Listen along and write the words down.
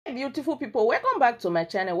Beautiful people, welcome back to my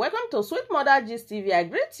channel. Welcome to Sweet Mother Gist TV. I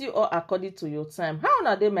greet you all according to your time. How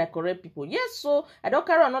are they, my correct people? Yes, so I don't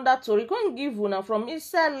carry another story. Can't give una from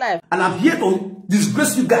inside life. And I'm here to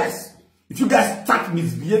disgrace you guys. If you guys start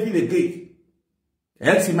misbehaving again,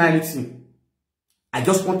 anything, I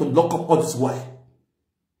just want to lock up all this why.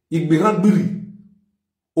 It be hungry.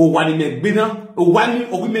 O wani me bina, o wani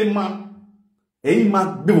o women man.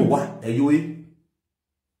 Man be what?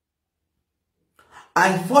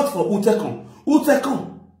 I fought for Utekon.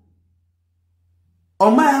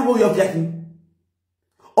 On my abo you're getting.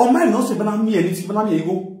 On my no se banami anything, banami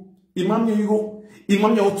ego. Imam ego.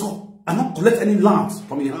 Imam yoto. I not collect any lands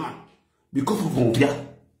from Iran because of Mondia.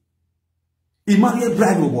 Imam ye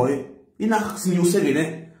bribe boy. In a senior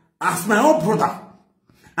saying as my own brother.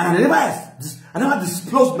 And I never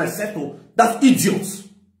disclosed myself to that idiot.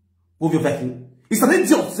 Who you're getting. It's an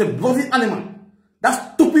idiot, it's a bloody animal.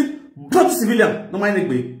 That stupid bloody civilian, no mind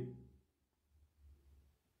me.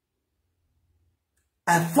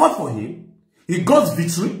 I fought for him. He got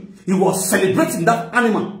victory. He was celebrating that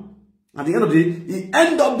animal. At the end of the day, he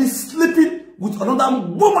ended up be sleeping with another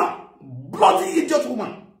woman. Bloody idiot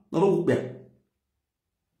woman. Not there.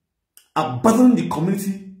 Abandoning the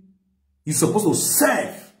community. You're supposed to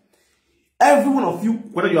serve. Every one of you,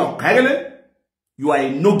 whether you are Kaile, you are a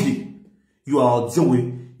Nogi, you are a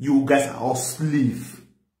Joey, you guys are all slaves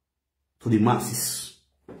to the masses.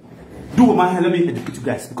 Do what my let me educate you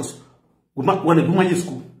guys, because when the woman in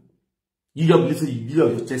school, you just listen, you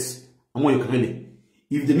build your chest and want your Kaile.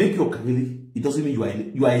 If they make you a Kaile, it doesn't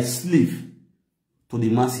mean you are a slave to the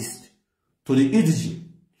masses, to the indigene.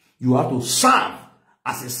 You have to serve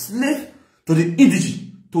as a slave to the indigene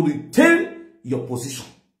to retain your position.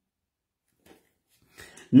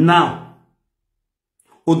 Now,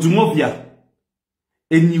 Odumovia,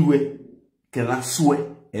 anywhere can I swear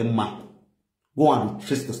a man. Go and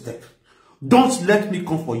trace the step. Don't let me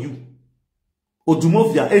come for you.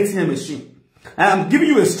 Odumovia, ATM machine. I am giving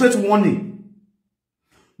you a straight warning.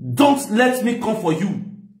 Don't let me come for you.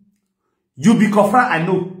 You be Kofra, I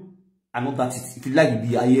know. I know that it. If you like,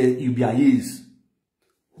 you be Ayes.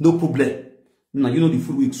 No problem. Now you know the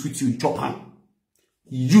food will sweet you, you chop ham.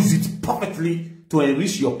 Use it perfectly to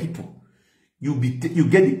enrich your people. You get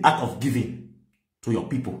the act of giving to your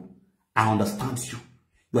people. I understand you.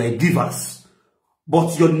 You are a givers.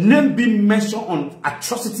 But your name being mentioned on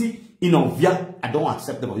atrocity in Ovia, I don't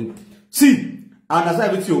accept that for you. See, I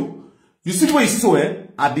understand with you. You see what you so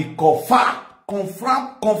I be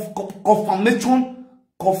confirmation,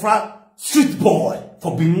 street boy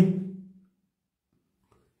for Benin.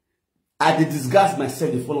 I did disguise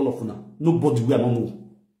myself, the follow of now. Nobody will know.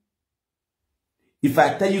 If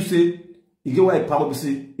I tell you, say, you get why a power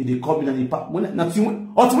say, if they call me and when I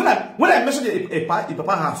mention a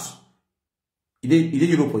papa house, he did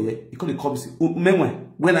Europe here, he called the call me say,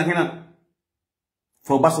 Umewan, when I can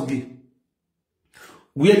for Basogi.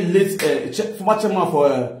 We are late, former chairman for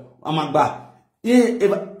Amagba.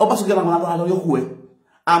 Obasogi,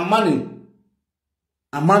 I'm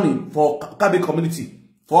money for Kabe community,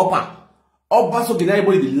 for Opa. Obasogi,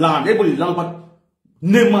 everybody the land, but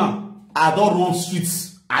Nema. I don't run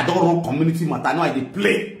streets. I don't run community matter. I know I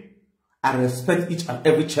play. I respect each and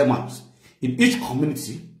every chairman in each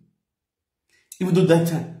community. Even though that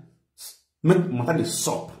time, make matter the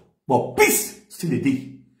sub. But peace still the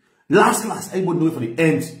day. Last, everybody know it for the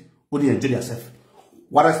end. When you enjoy yourself.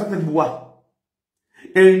 What I started what?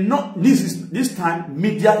 And not this time,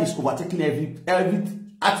 media is overtaking every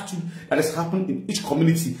attitude that has happened in each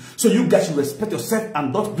community. So you guys should respect yourself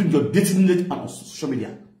and don't bring your dating net on social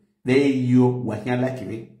media. There you were here like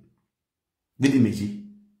me. Did you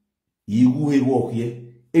you walk here?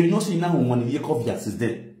 And you know, see now when you coffee since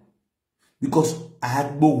then. Because I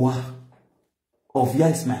had Bowa.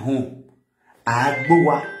 Ovia is my home. I had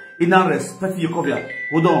Bowa. In now respect your coffee.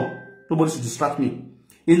 Hold on. Nobody should distract me.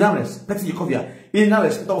 In now respect your coffee. In now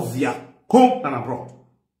respect Ovia. Home and abroad.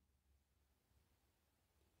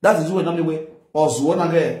 That is what I'm way. Also, one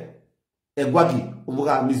of the Egwagi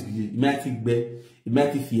over misbehave. It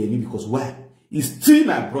might fear me because why? He's still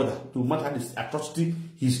my brother. No matter this atrocity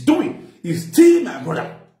he's doing, he's still my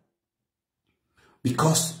brother.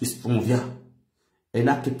 Because it's from here. And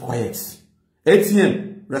I keep quiet.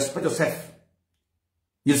 ATM, respect yourself.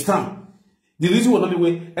 You understand? The reason why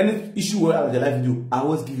way any issue where I life do, I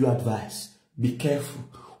always give you advice. Be careful.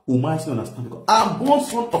 Uma is not understand because I'm born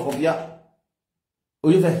son of Ovia.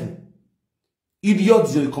 Oh, you think?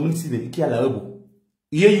 Idiots in the community they care like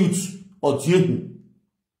youth or you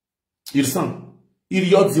understand?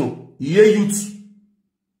 Idiots, youth.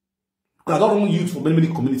 Because I don't want youth for many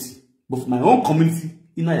communities. But for my own community,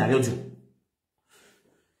 in a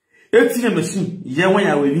ATM machine, when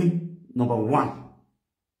you winning, number one.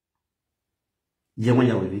 When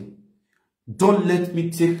you winning. Don't let me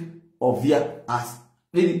take Ovia as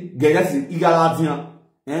any guys in Igalavia.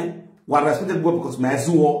 What respected God because my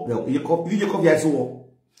zoo, you copy Zuo.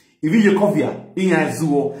 If you copy in a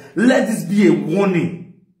zoo, let this be a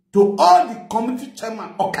warning to all the community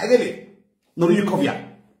chairman or Kagele. No, you copy.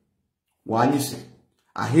 Why you say?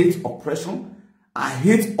 I hate oppression. I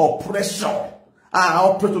hate oppression. I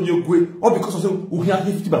operate on your way, or because of them who have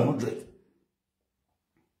 50 by 100.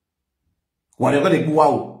 Whatever they go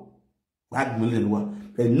out, $1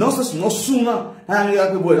 million. The nonsense no sooner.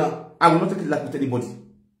 I will not take it like with anybody.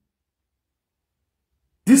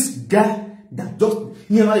 This guy that just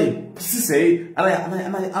say, I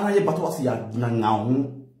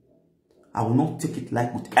will not take it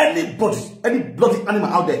like with anybody, any bloody animal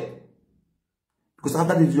out there. Because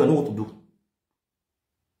after this, you know what to do.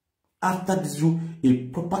 After this, a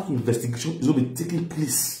proper investigation is going to be taking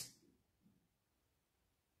place.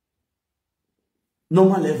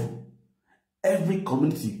 Normal level. Every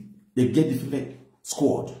community, they get different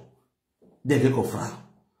squad. They get a fire.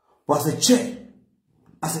 But as a chair,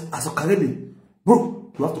 as a Kareli,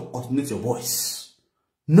 bro, you have to alternate your voice.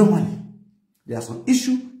 Normally, there are some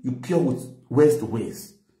issue you cure with ways to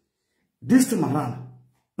ways. This time around,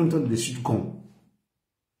 don't tell me they should come.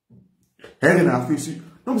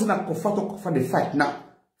 Don't say that comfort the fight now.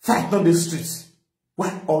 Fight on the streets.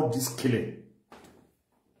 Why all this killing?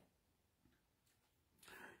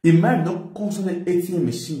 Imagine not concerning ATM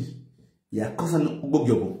machines. You are concerning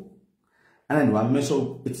Ugogyobo. And then you are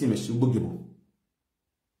mentioned ATM machine Ugogyobo.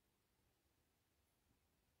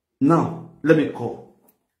 Now, let me call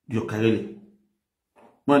your Kareli.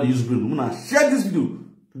 When you use video, I'm gonna share this video to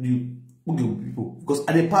the Ugogyobo people. Because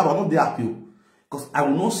at the power, I'm not there appeal. Because I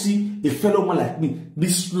will not see a fellow man like me be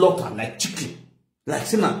slaughtered like chicken, like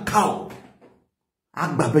saying a cow.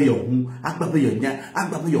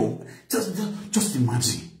 Just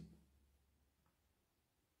imagine.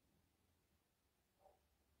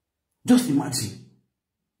 Just imagine.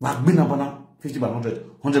 Like being about 50 by 100,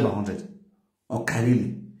 100 by 100. Or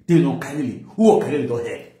Kareli. They know Kareli. Who or Kareli don't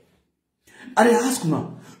have? And they ask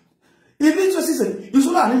now, if it's you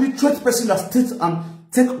saw an illiterate person that states and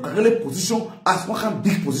take Kareli position as one kind of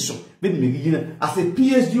big position. Maybe as a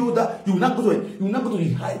PhD holder, you will not go to a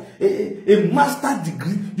master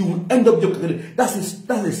degree. You will end up your career. That's a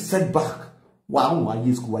setback. Wow,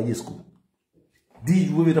 why school? Did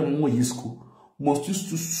you ever more school? Must you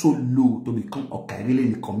stoop so low to become a Kareli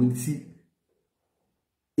in the community?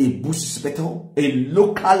 A bush spectacle, a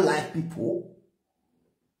local life people.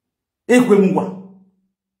 The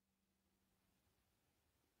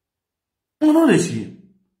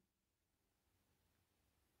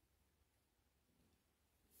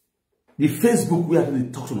Facebook we have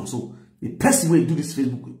to talk to now. So the person will do this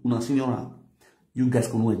Facebook on senior, you guys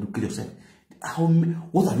can know educate yourself.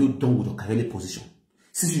 What have you done with your Kareli position?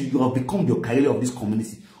 Since you have become your Kareli of this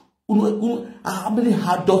community, how many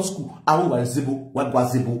hard dot school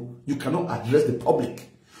you cannot address the public.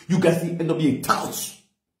 You guys end up being touts.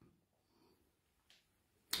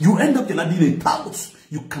 You end up being a tout.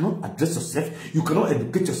 You cannot address yourself. You cannot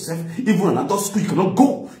educate yourself. Even an adult school, you cannot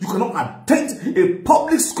go. You cannot attend a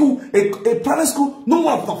public school, a private school. No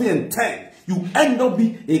one of 10. You end up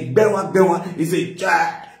being a bewa. It's a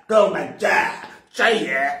go my check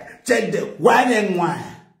the wine and wine.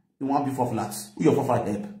 You want to be 4 flats. You your 4 flat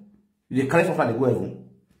help. You carry 4 flat, they go heaven.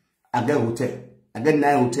 I get hotel. I get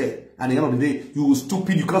 9 hotel. And at the end of the day, you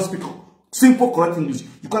stupid. You can't speak simple correct English.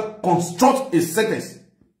 You can't construct a sentence.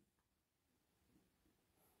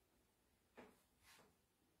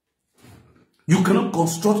 You cannot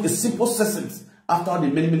construct a simple sentence after the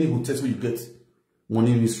many hotels where you get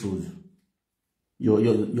money in this road.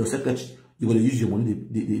 Your secretary, you're going to use your money,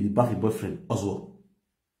 the back your boyfriend as well.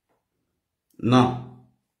 Now,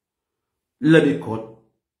 let me call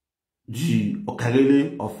the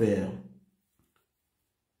Kareli of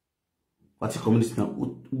party community now,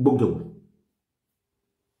 Ugogyobo.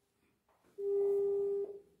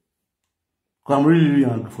 I'm really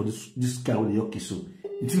angry for this guy with the yoke, so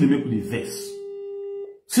it will make me vex.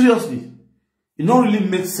 Seriously, it don't really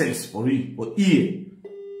make sense for you or ear.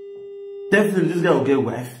 Definitely, this guy will get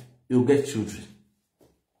wife, he will get children,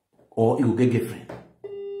 or he will get girlfriend.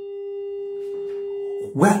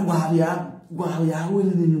 Where we are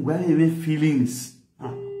feelings.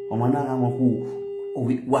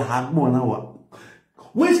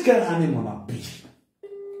 Which kind of animal be?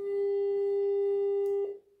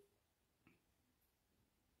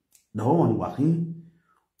 The woman walking,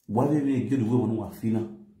 what they get the woman who are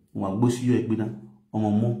feeling, or bush you a bidder,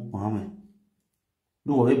 or more, Mohammed.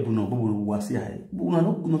 Do what we no was here. But we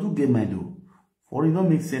not get mind though. For it not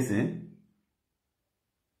make sense, eh?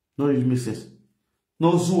 No, it make sense.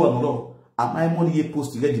 No zoo and all. Am I money ye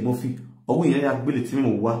post to get the Murphy? Or we have ability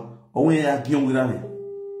or we have young with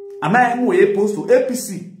am I more post to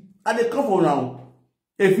APC? And they come for now.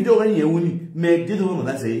 A video when you win, may they don't know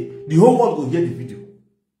that say the whole world will hear the video.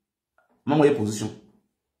 Mama, your position.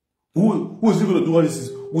 Who is going to do all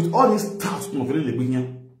this with all these tasks of the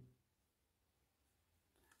Libyan?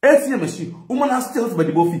 ATM machine, woman has still by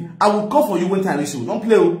the Murphy. I will call for you when time is soon. Don't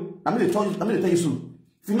play. I'm going to tell you soon.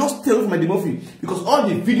 If you not stay away from the Murphy, because all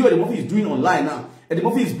the video the Murphy is doing online now, and the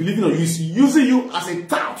Murphy is believing on you, is using you as a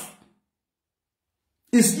tout.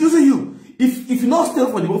 It's using you. If you not stay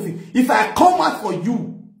away from the Murphy, if I come out for you,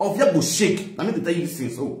 of your go shake. I'm going to tell you this thing.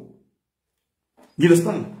 So, you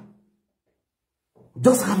understand?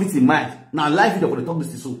 Just have it in mind. Now, live video for the talk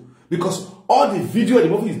this so because all the video the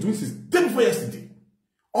Murphy is doing is day before yesterday.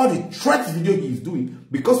 All the threat video he is doing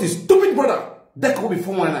because his stupid brother that come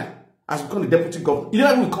before 419 has become the deputy governor. He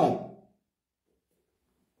never will come.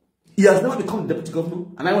 He has never become the deputy governor.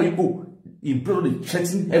 And now you go, he brought the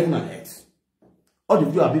threatening heaven and earth. All the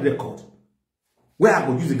video have been recorded. Where I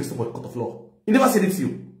go use against the court of law. He never said it to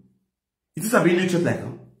you. It is a very little like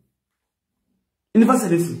that. He never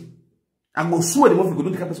said anything. I go sue the Murphy go do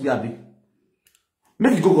the campus we have been.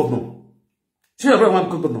 Make you go governor. See your brother want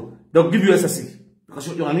to go governor. They'll give you SSC. Because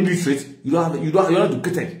you're an illiterate, you're not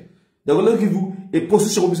educated. They're going to give you a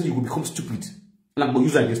position where you will become stupid. And I'm going to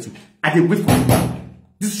use that against you. And they wait for you.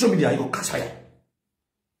 This social media, you will catch fire.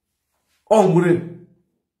 Oh, I'm going to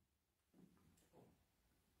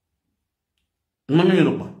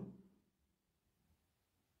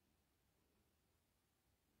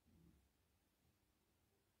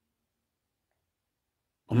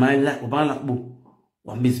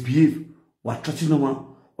or misbehave, or touching no one,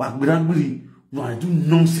 or no, I do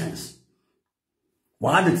nonsense.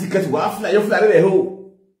 Why the tickets? Why fly? You fly the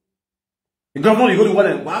hole. You got money, you go to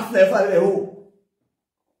one. Why fly the hole?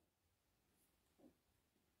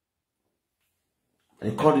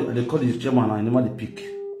 They call the German. I never the pick.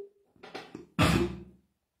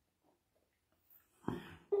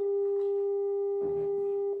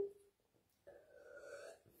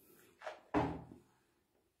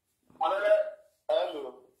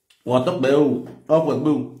 What up, Bill? Up with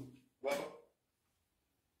Bill.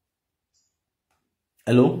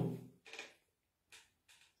 Hello?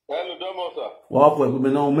 Hello, Domosa. What up with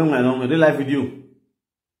Bill? No, me live video.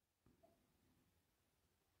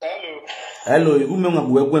 Hello. Hello,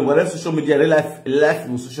 Umewan, what else social media?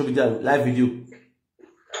 Live social media, live video. You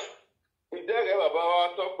don't have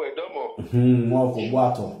about talk with Domo. More for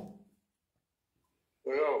water.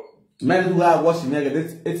 No. Men who are watching me,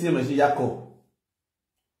 ATM machine, Yako.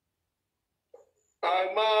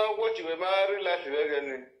 I'm watching my real life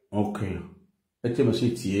again. Okay. ATM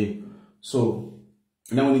machine TA. So,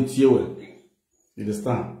 now we need TA. You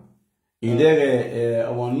understand? In there, I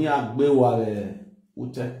want to be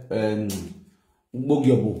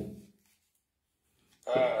Bogyobo.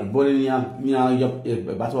 Body near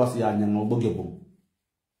Batwas Yan Bogyobo.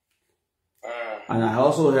 And I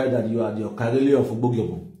also heard that you are the Kareli of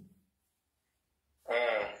Bogyobo.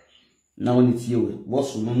 Now we need you.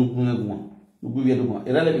 What's no one? We will do one.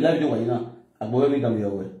 Irrelevant, you know. I will be coming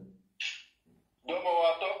your way. Domo,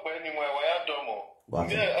 I talk by anywhere. Why Domo?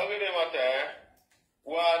 What? Yeah, I will matter.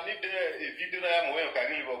 Well, need a video. I'm going to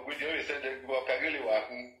Kareli of video. He said that Kareli was.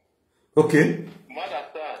 Okay.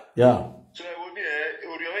 Yeah. So I will be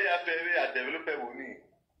a developer.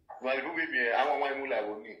 My movie be I want my mula.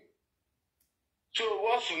 So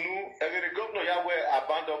what's new? Every governor Yahweh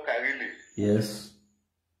abandoned Kareli. Yes.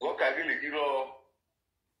 Go Kareli, you know.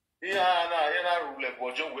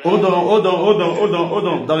 Hold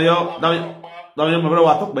on. Daniel, my brother, I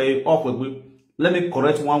talk by off with me. Let me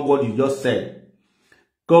correct one word you just said.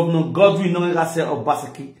 Governor Godwin Nongase of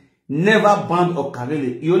Basaki never banned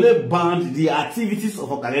Okarele. He only banned the activities of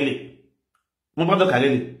Okarele. No banned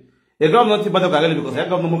Okarele. A governor not banned Okarele because a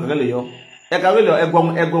governor Okarele yo. Okarele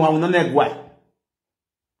Egwa will not Egwa.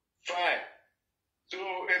 Fine. So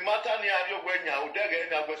a matter near your when you are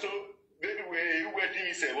there, so maybe we were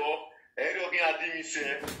doing say, well,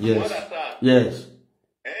 yes. Yes.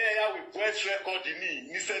 We voice record in me.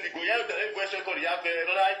 Said the Goya voice record. You have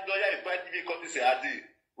another lawyer invite me to say Adi.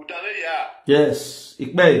 Yes,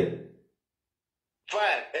 it may.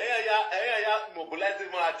 Fine.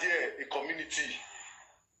 Mobilizing a community.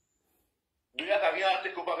 Do you have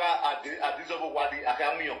take over at this over what the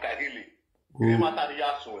Academy of Kahili?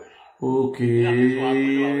 Okay,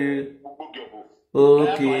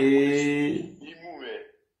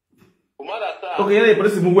 yeah, but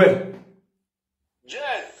it's move. Yeah,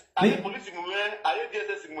 Aye police muwe, aye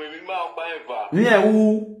DSS muwe mi ma on pa eva. Ni e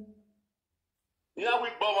wu. Ya we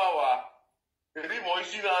bawa. Eri mo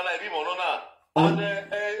isi na eri mo no na. And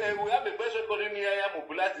we have a special colony here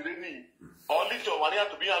mobilize Reni. Only to one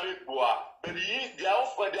to be a boa. But they are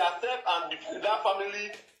for themselves and that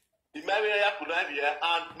family. The Maria Kunadia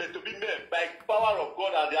and meant to be made by power of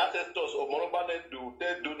God and the ancestors of Morobane do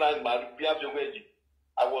not marry.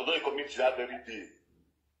 I was not committed that very day.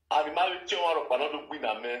 And the married children of another queen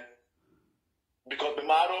and men because the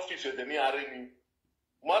marriage office is the near arena.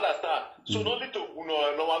 Understand? So no little no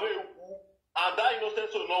and that innocent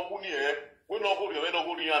so no good here. We no good here, no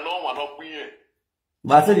good here, no one of we.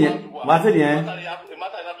 Matter Matter not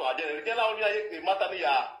to agenda. Get out here, matter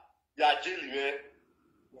ya jail.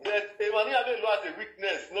 But when you have a lot of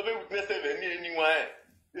weakness, nobody witness anyone.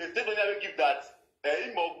 They still don't ever give that.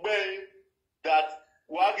 He must be that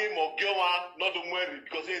Wagi Mogioma not to worry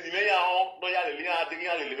because he may not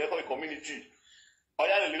have a community.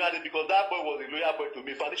 Because that boy was a loyal boy to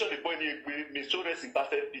me. Foundation the boy me so rest in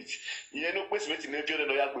perfect peace. He no place with in Nigeria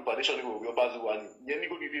loyal boy foundation go go bazuani. He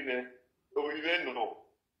go give in no.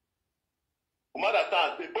 Mother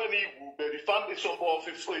time, the boy the family some of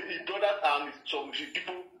his brothers and some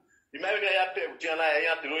people. You may be a pair with Tiana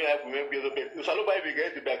and Tiloya will be the best. You shall buy the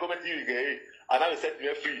gate, the committee and I will set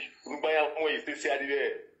you free. You buy a way, stay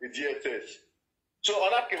the GSS. So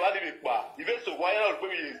on that Kivali bar, even so, why not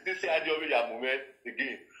we this idea of your movement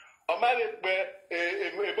again? On my a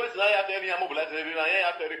person I have any mobilized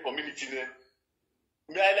after the community.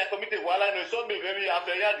 May I commit while I know some very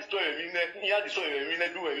after you destroy a minute, you destroy a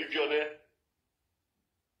minute, do a review there.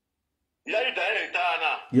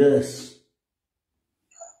 Yes.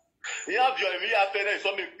 You have your affair,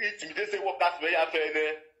 some eat me, say what that's very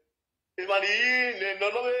affair. If I no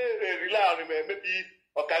rely on maybe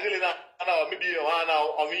or Carolina or maybe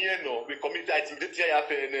or me, no, we commit intimidation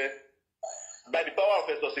affair by the power of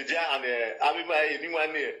a society and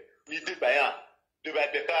anyone needed by the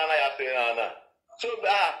Pekana affair. So,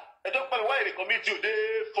 I don't know why they commit you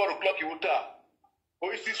day 4 o'clock you would have.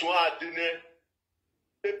 Or is this one dinner?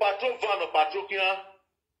 A patrol van or patrol here,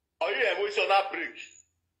 or you have always on that break.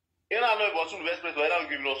 And I know it was soon best place where I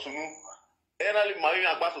give no soon. And I live my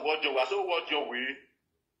pass of what you are so what your way.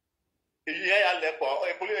 Yeah, a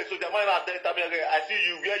police so the man I see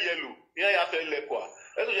you wear yellow. Yeah, I feel lequa.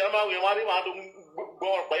 As a Yama, we want to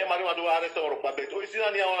go by Yamari to arrest or puppet. Oh, it's in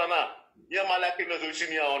Anna. Yamalaki no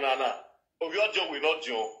Senior on Anna. Of your job will not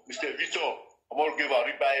join, Mr. Victor. I'm all give a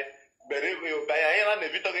rebuy. Berewe by Ayana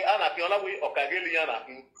Victory Anna or Kageliana.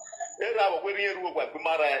 Era wa kweri yeru kwa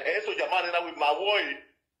kumara eso jamani na we mawoy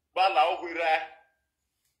bala ogwira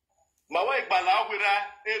mawoy bala ogwira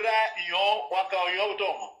era iyo waka oyo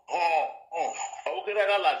to okira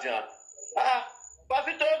galaja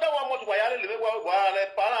basi to da wa moto wayale le wa le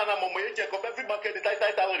para na momo ye check up every market the tight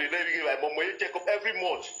we dey give like momo ye check up every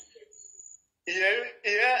month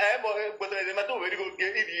mo but the matter very good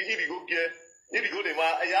get if go get if you go there,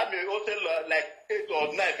 I have also like 8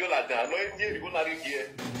 or 9 dollars. No, you go na here.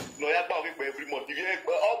 No, you have to every month. If you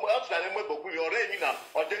outside them, but we already now.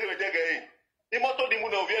 Or take it. The motor the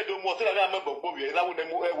moon of here do more than I remember. We are now the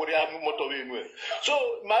have motor anyway.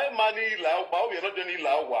 So my money lao, we are not doing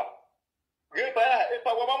lao. If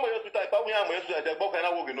I want my hospital, if I want my hospital, the book and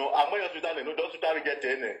I will know. I'm my hospital and no hospital get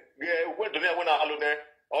in. Where do you want to alone?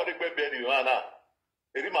 All the baby you are now.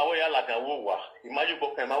 It is my way like a war. Imagine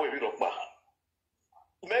book and I will be rock.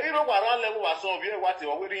 Mary no around level was some here what you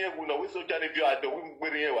are wearing here, we so Johnny view at the women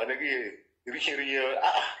wearing here, and again, reaching here.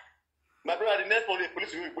 My brother, the next one, the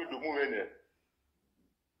police will go to move in here.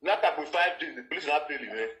 Not up with 5 days, the police not paying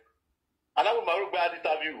me. And I will my bad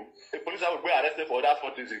interview, the police will be arrested for that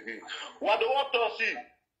 4 days again. What the want to see,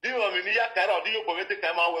 do you mean you can't do your poverty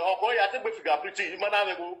come out? Or I think we figure pretty, you might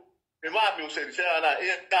have a go. The man will say, I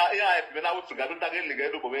will forget to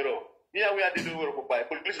get the Pomero. Here we are doing work by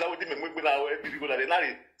police now with him and we now the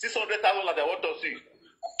lady 600,000 like I want to see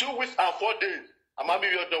 2 weeks and 4 days. I'm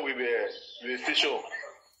maybe you're done with the station.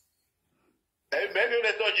 Maybe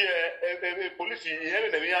they told you police here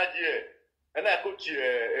in the here and I coach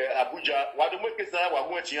Abuja. What do we make now? We're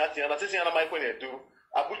going to and I say my point to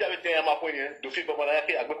Abuja with my point to people when I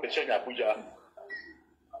get a question Abuja.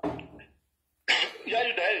 Yeah,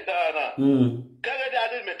 you there, Canada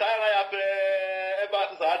didn't retire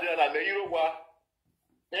and the Euro.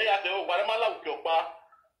 They are the Guatemala with your bar.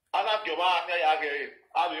 I have your bar.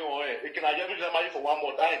 It can I use the money for one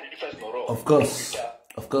more time.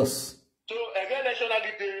 Of course. So, again,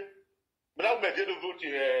 nationality, but I'm going to vote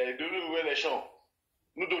in the election.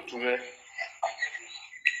 No, do to me.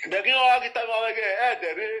 The king of the time again,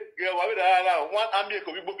 one army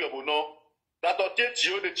could be bookable. No, that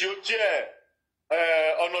Tio the Tio chair,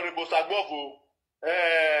 Honorable Sagbovo,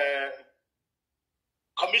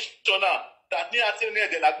 Commissioner, that near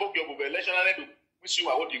the Lagbo of election and wish you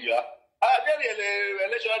what you are. I tell you, the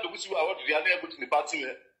election to wish you what you are able to the party,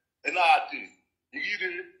 and I think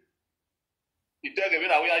you tell me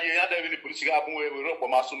now we are here, the political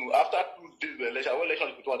after 2 days, the election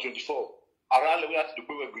is 2024. Around the way to the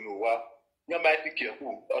power of Gunowa, you might be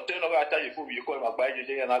careful. Or tell over tell you you call my by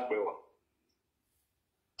JJ and Agbewa.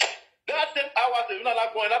 That 10 hours, you're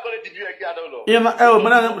not going to did you a dollar. You're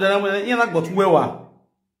not got where.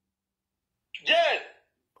 Yes.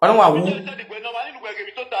 I don't want to tell the way nobody will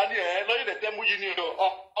give it to Tanya, and know the Temu Union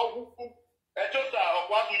of Etosa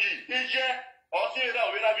of Wasuji, Asia, or Sierra,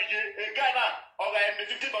 or Ghana, or I am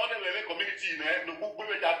the 50 community, and the book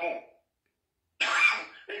will at home.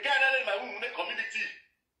 A Ghana in my own community.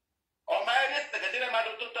 Or my secretary, my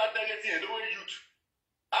daughter, and the youth.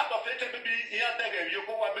 Out of it, maybe here, you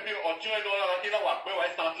go maybe on $2 in our where I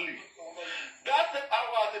start to live. That's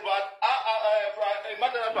hours about a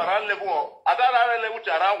matter of around level. At that level,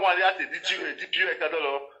 around 1 year, the DPU,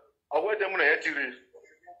 or where them on a head series.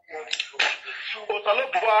 Or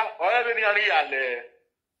any other.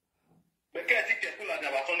 The cat is careful and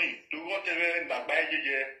never funny to whatever in my by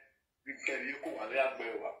you can you go and they are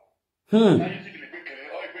very well. I used to be quickly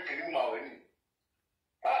or quickly move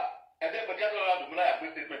and then the cattle of the Malaya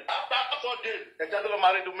statement. After 4 days, the cattle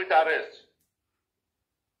married to meet arrest.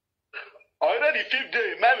 Already 5th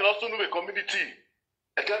day, man will also know a community.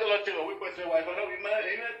 A cattle of the weapons, wife, or no, we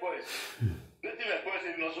marry in boys. Let him a boys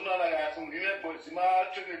in no sooner than I have some boys, my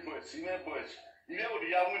children boys, female boys. You know the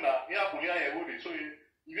young winner, you have to hear a woody, so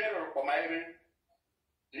you ever for my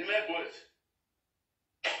female boys.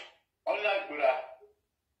 Unlike Buddha.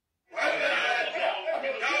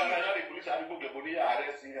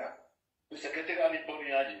 The secretary of the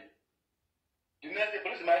police. The next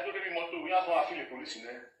police might do the motor. We have to affiliate police in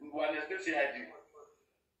there. We want to stay ID.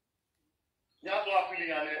 You have to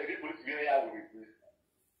affiliate and the police very hard with it.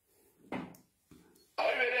 I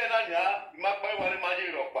will then, my boy, what am I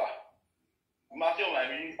here? Matthew, I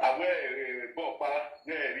mean, I wear a book,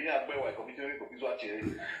 there, we have where I committed to this watch.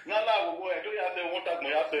 Now, I do have the water,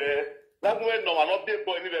 my affair. That way, no, I'm not the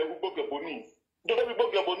boy, who book a bonnie. Don't be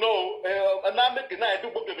book a bono, and I'm making I do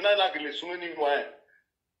book a banana soon anyway.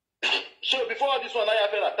 So before this one, I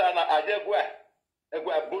have a Tana, I just go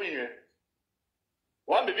a boy.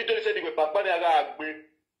 One baby said he was Papa,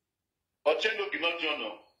 or Chendo cannot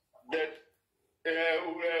journal. But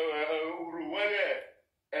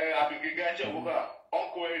I begin to get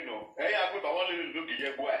Uncle Eno. I have one little look at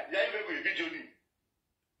your boy. Yeah, maybe visually.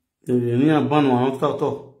 Near Bano, not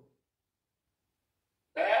to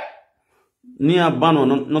near Bano,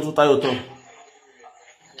 not to Toyota.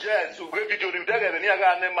 Yes, so great video. If there is any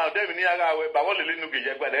other name, David Niaga, but only look at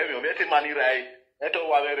your boy, every money right. At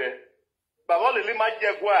all, but only my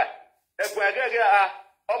jaguar. If I get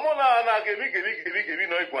Omona give me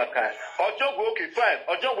no equaka. Or job okay, fine.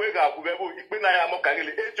 Or job wake up, when I am okay.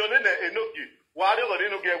 John Enoki, whatever they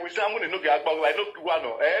don't get with someone in Nokia, but I look one,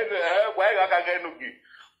 and why I can get Noki.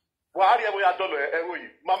 Why are we at all?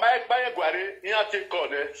 Mamma, by a guardi, in a take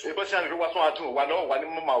corner, a person who was one to 1 or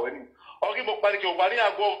 1 more. Or give up panic, one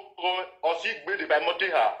year go or see build by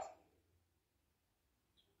Motiha.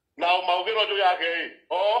 Now, Maugano do ya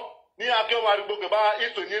or ni akyo wari boke ba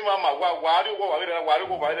ito ni mama wari wo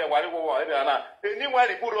na eni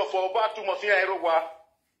wari buro for ba tu mo fi ero wa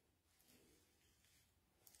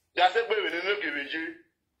ya se gbe we no gebeji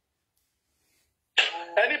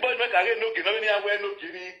anybody make age no gi no ni awe no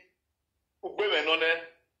gi ni ugbe we no ne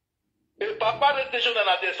e papa de station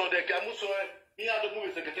na de so de kamuso ni ado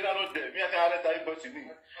mu secretary no de mi aka ala tai boss ni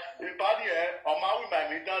e pa di o ma wi my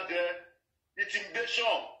me dan de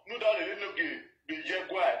intimidation no da le no gi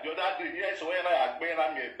Disguagua, the other day, yes, when I had been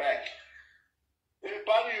on your back. A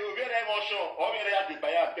party, you very emotion, or very at the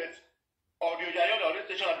buyer pet, or the Yayon or the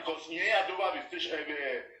station because he had over the station,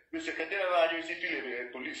 the secretary of the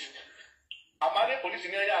police. A man police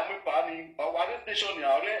in Yam Pani, or what station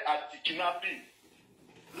at the kidnapping.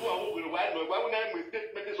 No, I will write my one name with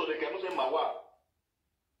take so they can say Mawa.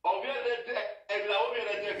 Or we are there, and now we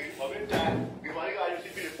are there, or we die, give money, I used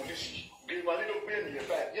to be the police. Give money to pay me a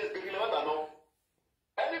fact. Yes, give me what I know.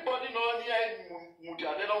 Anybody know any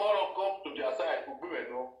Mudia, they don't want to come to their side for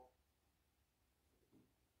women, no?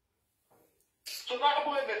 So now,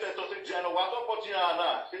 when they say, what's up for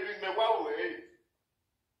Tiana? They will make one way.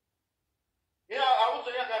 Yeah, I would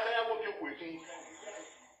say, I can't have you with me.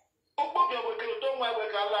 Oh, but you will kill my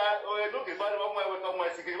work, or look if I don't my work on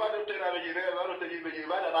my secret. I don't tell you, I don't tell you, if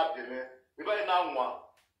I don't have dinner, if I now want.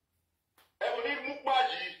 I will need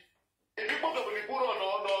Mubaji. If you go book of the Guru,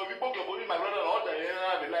 no, we book of my brother, all the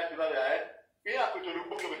air, the life, we are going to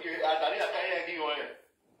book of the Ataria Kayaki or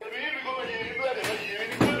if you go and you go to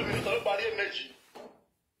somebody mention.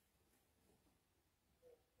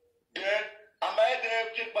 Then, I might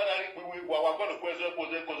have checked by we were going to question. I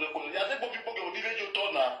think people will give you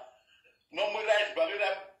Tona. No more right, but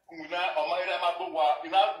or my Ramaboa,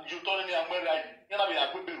 you told me I'm right. You know,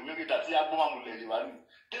 I could be really that the album lady.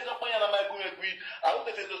 There's a point I might agree. I would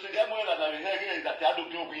say to the more that I hear that I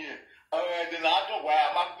don't know here. Then I don't know why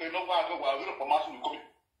I'm not going to go for Masu to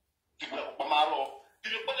Pamaro.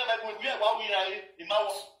 Did you put them like we are while we are in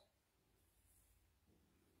our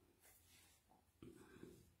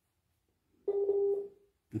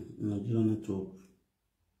Nigerian network.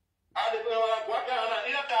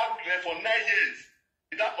 For 9 years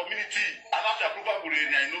in that community, and after approval,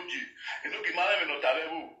 Inoki, Madame, not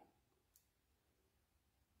available.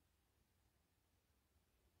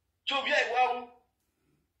 So, yeah, wow.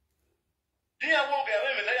 Dear walk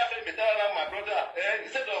away, my brother,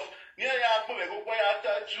 instead of near police,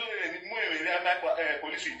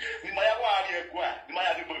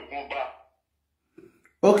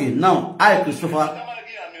 okay, now I, Christopher.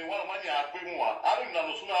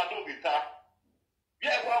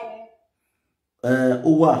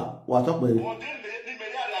 Uwa, what up with you?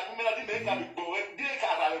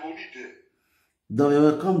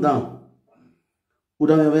 Don't come down. Who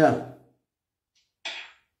don't you wear?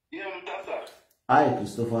 Hi,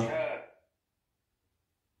 Christopher.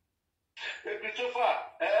 Christopher,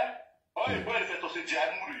 oh, you better to say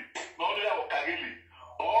Jamuri, no, they are Kagili.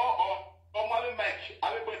 Oh, my Mike, I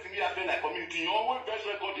will put me as a community. You always best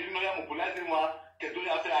record, you know, I'm mobilizing one, can do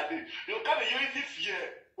after I did. You can't use this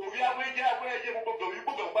year. We are waiting where you book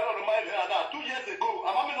of Barrow 2 years ago.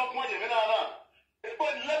 I'm not more than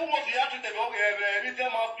but level was the after the retail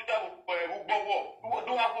hospital who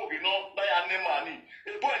do have you know, by a name money. A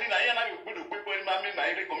boy in a good people in my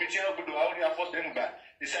committee of the only force them back.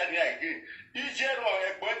 He said, yeah, again. Each year or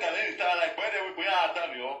a boy can like whether we are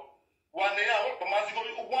done you. 1 year, 1 year,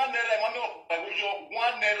 1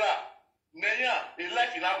 year. Neya, a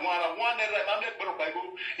life in Agwana, 1 year, I'm not broke. I go,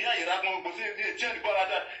 yeah, you're not going to see the change, but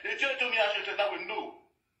they tell to me I should that we know.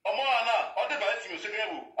 Omana, all the vice you say, I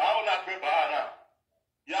will not prepare.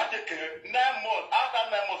 You have to 9 months, after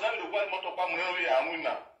 9 months, I will go to Pamela and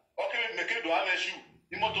winner. Okay, make it to have a shoe,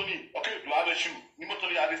 Nimotoni, okay, to have a shoe,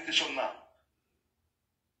 Nimotoni at the station now.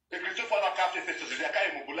 The Christopher Cafe says, they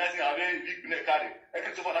are mobilizing a very big carry. A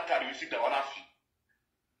Christopher carry, you see the one half.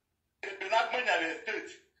 The not many are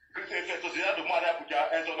state. Christopher says, they are the mother put your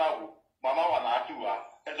hands on our Mama Wanatua,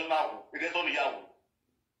 hands on our, it is only Yahoo.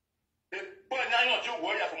 But now you're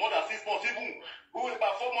warrior for more than 6 months, even who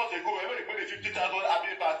about 4 months ago, everybody 50,000, I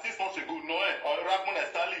mean, about 6 months ago, no, or Ramon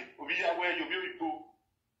and Stanley, we are where you will go.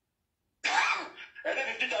 And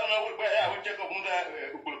then 50,000, I will check up on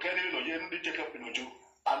the Bulgarian or Yen, check up in Ojo,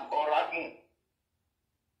 and or Ramon.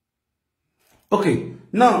 Okay,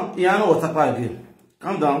 now, you know what's up again.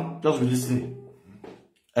 Calm down, just be listening.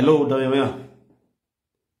 Hello, Damian.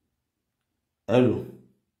 Hello.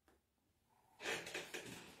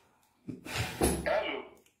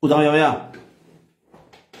 Udamaya.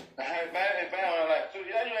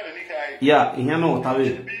 Yeah, in Yama or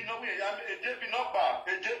Tavi.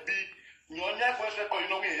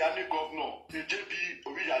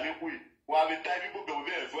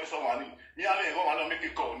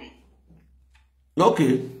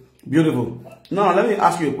 Okay, beautiful. Now let me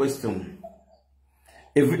ask you a question.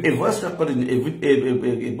 If a voice recording, a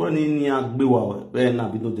burning near Biwa, where now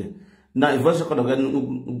be no there. Now a voice record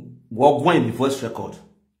again, walk one the voice record.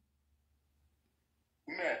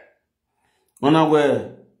 Ona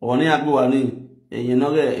where oni agbo ani eyin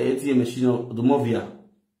no ge ATM machine do movia.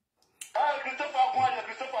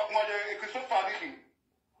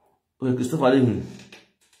 Christopher Lee.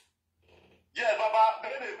 Yeah, Baba,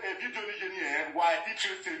 there is a video here. Why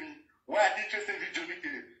teacher say me? Why teacher say video ni?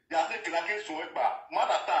 Ya say kila ke so egba.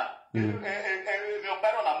 Mother tan. Your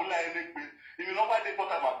parents na mula enegbe. If you know why they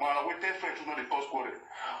put am akmara, we take friend to know the first quarter.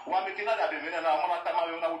 Wa me kina da be me na mama ta ma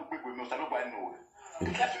we na wo gbe me so no buy no.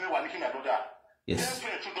 Yes.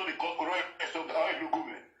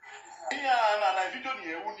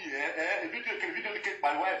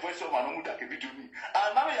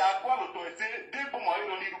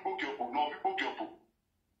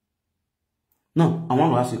 No, I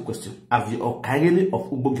want to ask you a question. Have you Okagele of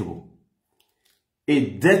Ugbogebo? A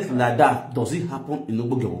death like that, does it happen in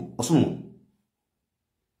Ugbogebo? Or someone?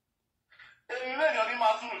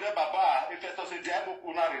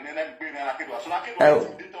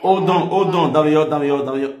 Hold on,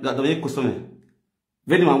 Damio, question.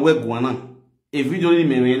 Very man, where Guana. a video in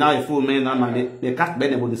me now a full man and the cat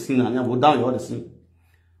bed about the scene and I will down your scene.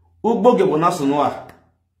 Who boge will not know?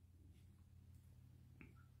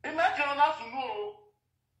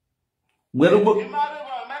 Where do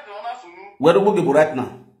we go right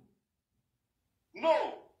now?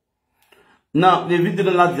 No. Now the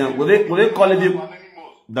video not them. Will they call it?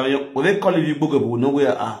 Will they call it bookable?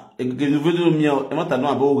 Nowhere. A video me out. I'm not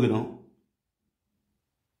about you know.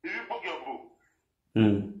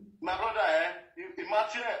 My brother,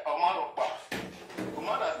 imagine a man of power.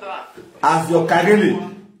 As your carry,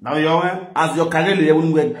 now you as your carry, I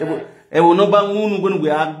will not bang when we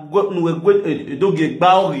are going to do get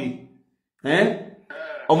bowie.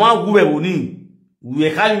 O ma gube woni we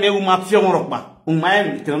can me uma fie worokpa o ma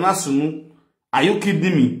international are you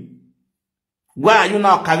kidding me? Why are you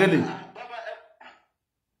now carrying?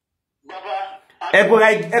 Ego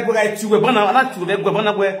guy tu we bana na tu we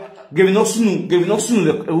bana we giving no sunu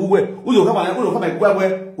le we u ka ba gwa we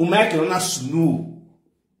o ma international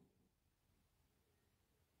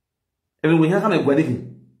even we have a gwa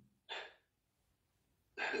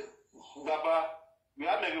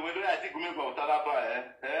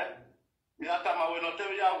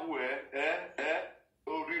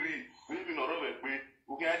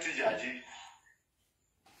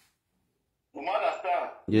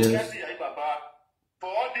yes. For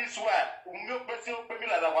all this while, no person pay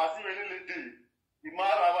like that was really lady. The man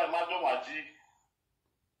have a waji.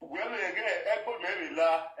 When we get echo maybe la,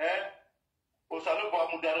 Osalo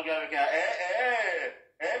Bamudano Ganga,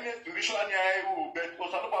 spiritual nya but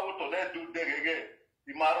Osalo Bamuto let do the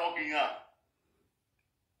Maro Ginga.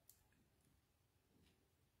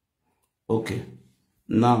 Okay.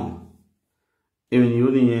 Now, even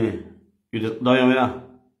you don't know.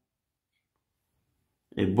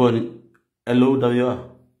 A body, hello, Davia.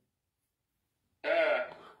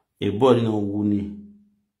 A body no wuni.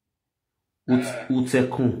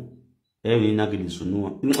 Utekun, every nagin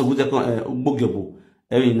sunu. Utekun, bogyabo,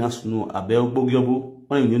 every nasunu, a bell bogyabo,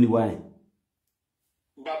 only why.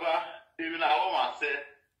 Baba, even our woman said,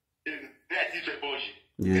 that is a bush.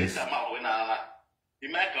 Yes, I'm out when I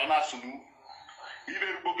imagine Nasunu,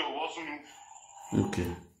 even bogyabo sunu. Okay.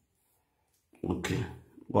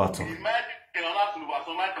 What?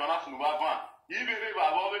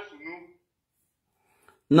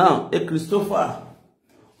 Now, Christopher,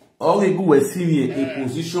 all you will see a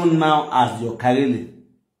position now as your Kareli.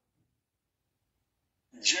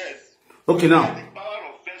 Yes. Okay, now. The power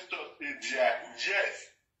of Festus is yes.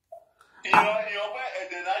 You know,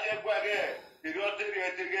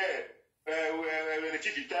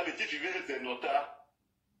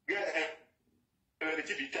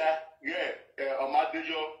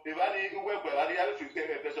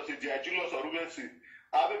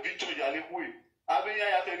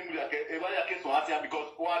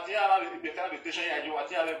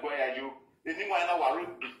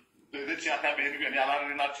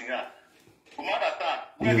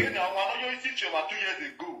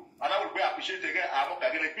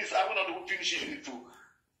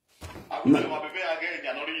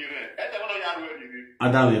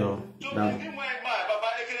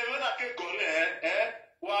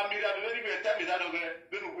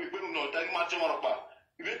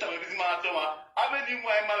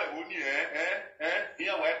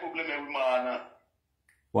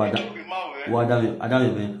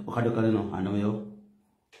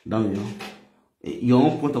 Your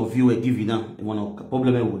own point of view are giving now. One of the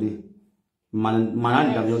problem with it. Man,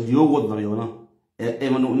 you what the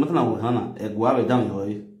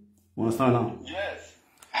understand now? Yes.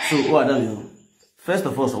 So, what Daniel? First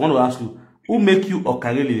of all, I want to ask you, who make you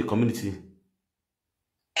Okareli in the community?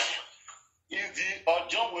 Is the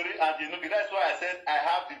John Worry and that's why I said I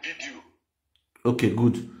have the video. Okay,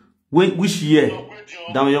 good. Which year?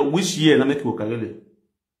 Daniel, which year they make you Okareli?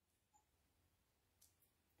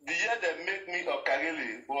 The year they make me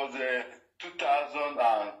Okareli was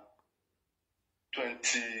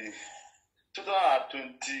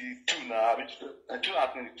 2022 now.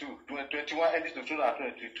 2021 ended to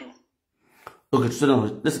 2022. Okay,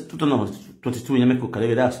 2022 you make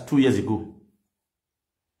Okareli. That's 2 years ago.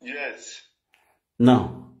 Yes.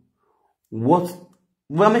 Now, what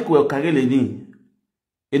make you Okareli ni?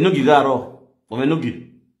 Enogi garo or enogi?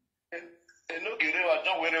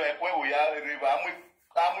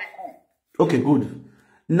 Okay, good.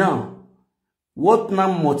 Now, what now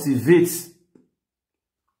motivates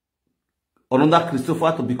another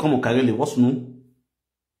Christopher to become Okareli? What's new?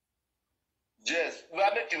 Yes, we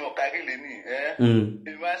are making Okareli.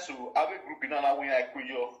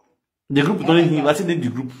 The group don't even. What's in the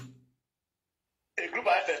group? A group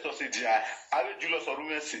I first said, I will Julius or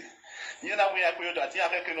Rumesi. Yena we akwe that ya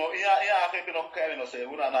ke no ya ke no ka no se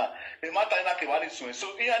una na e mata na ke wani so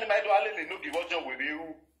iya ni mai do ale no give ojo we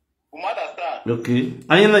you understand. Okay,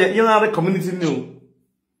 and you know the community new.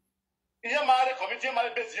 Yeah, my community,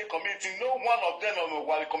 my best community. No one of them no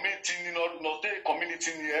one community, no stay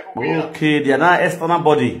community near. Okay, they are not external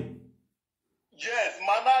body. Yes,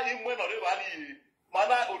 mana imwe no revani,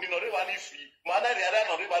 mana oni no revani fi, mana riada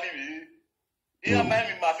no revani vi. Iya mai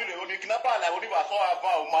mi ma fi le oni kinapa la oni ba so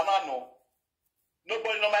ava o mana no.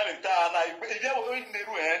 Nobody no mai me ta na if you go in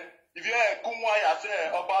neru if you kumwa ya se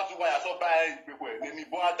oba zuwa ya so ba gbegbe ni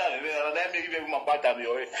bo ata le na me give ma bata mi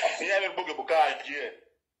o. Iya me boge boka aje.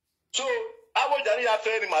 So I was just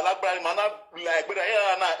here in my library, man. Like, but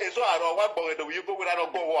I so I don't want to go. You go with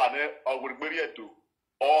another go on or will be here too,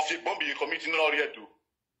 or if you bomb you committing all here too.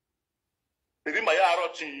 In my yard,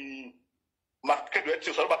 market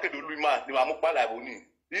to market to Lima, the Mamukba Laboni.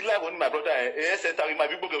 This life on my brother, a center in my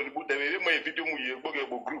people will put the video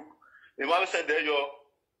group. The man said, there you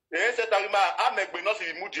a center in my I make not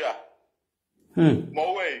see Muja.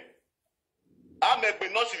 More way. I make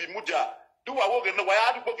not see Muja. Do I work in the way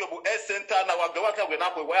I do book a center now? I go out with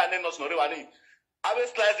Apple, why I know no money. I will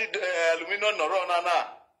slice it aluminum no run.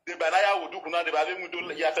 The banana would do not the baby would do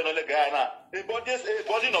Yafanola Guyana. The body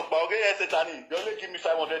of Bauge Setani, you only give me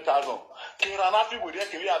 500,000. Kiranafi would get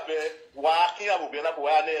me up walking up with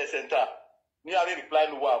a center. Nearly reply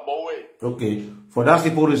to what way. Okay, for that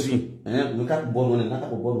people regime, look at Bono and not a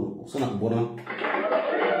Bono, son of Bono.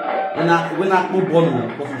 And I will not move Bono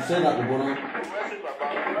because you said that the Bono.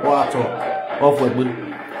 If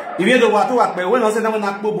you don't want to work, but when I said I'm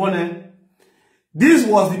not born, this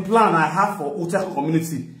was the plan I have for Uteko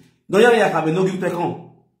community. No, you have a no give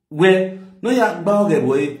Tekon. Where no, you have Bauge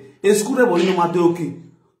boy, a school boy no matter okay,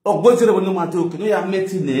 or go to the no matter okay, no, you have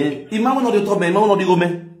Mechine, Imam of the top, Imam of the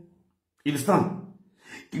Gome. You understand?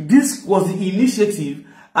 This was the initiative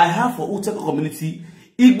I have for Uteko community.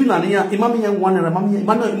 Ibn Imam Yang one and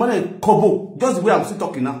Imam Kobo, just the way I'm still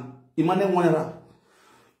talking now. Imam one.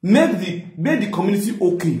 Make the community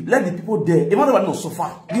okay. Let the people there. Even though not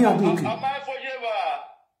suffer. They are okay. Am I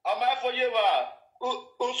for you?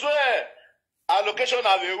 Uswe allocation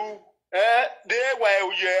of you. They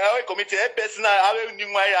were you committee personal. I will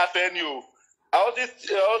new my affair you. I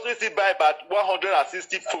also see by about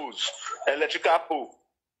 160 poles, electrical pole.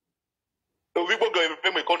 So we go going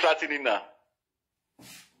to pay contracting in now.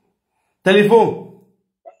 Telephone.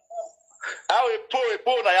 A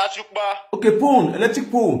pole, I ask you, okay, pole,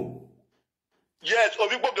 electric pole. Yes, or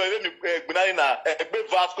we go to a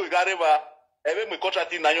Vasco Gareva, a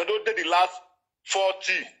contracting, and you don't the last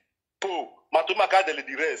 40 pole, Matumaka de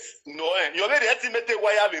the rest. No, you already estimated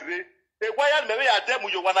why I have a wire, maybe I tell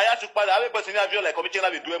you when I ask you, but I have a person have you like committing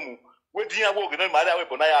a demo. When do you walk in my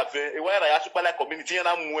weapon? I have a wire I ask you like community and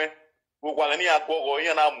I'm where Walania go or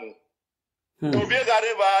Yanamu. Provoke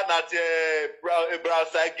Gareva that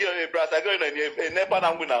Brasagio and Nepa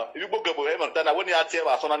Namuna. If you book a bohem, then I wouldn't have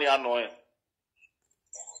a son annoying.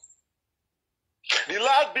 The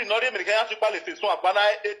last bit, not even can actually is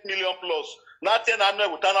 8 million plus. Not 10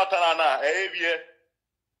 annual with Tanatana, a year.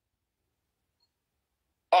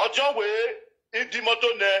 Or John Way, it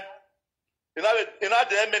demotone. In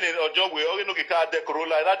other minute or John Way, or you know, the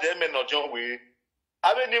Corolla, not the men or John Way.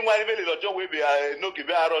 Avec nous, arrivé les autres, oui, bien, nous qui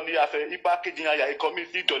verrons ni affaire, il packaging à y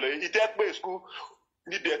community de le, il était à school,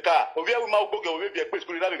 ni bien cas. On vient où m'a oublié, on vient bien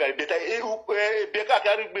school, il a regardé bétail, et où bien cas qui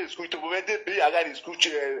arrive school, tu pouvais dire bien à la school,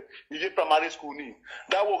 il est primary school ni.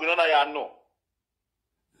 D'ailleurs, on a ya non.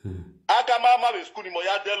 Akama ma school ni mo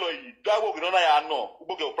ya de lo yi, d'ailleurs, on a ya non,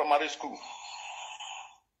 ou bien au primary school.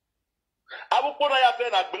 Abu pona ya fait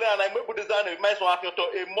na gbele na me bu design my son after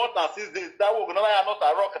a month and 6 days. D'ailleurs, on a ya not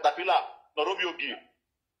a rock caterpillar, no robio gi.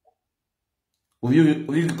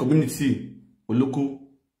 Ovi community, local.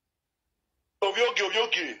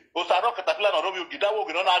 Oviogi, Osaro Catapila and Robio Gidawo,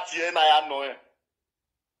 we don't have to I know.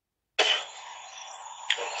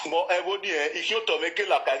 More Evodia, if you to make a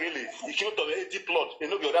Lacagili, if you to 80 plot, you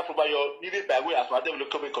know you're that by your needed by way as my devil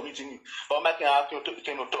committee, or making out you to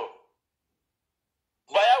Tenoto.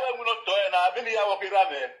 Vaya will not toy and I've been here walking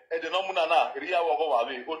around and the Nomunana, Ria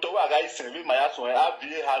Wagowavi, Ottawa guys, and my ass when I be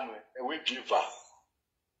Hanwe, and we give her.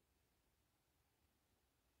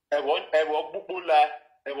 Ewo bubula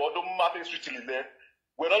ewo do mapping street there.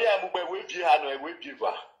 When I am we give her no we give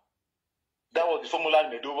her. That was the formula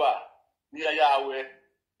made over. Near Yahweh,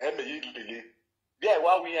 Lily. Yeah,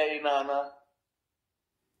 why we are in Anna.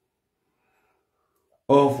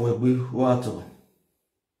 Oh, for water.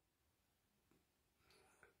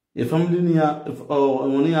 A family near, if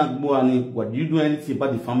what do you do anything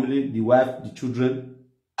about the family, the wife, the children?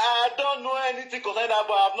 I don't know anything concerning that,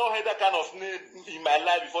 but I've not heard that kind of name in my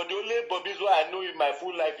life before. The only Bobizwa I know in my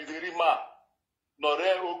full life is Rima. No,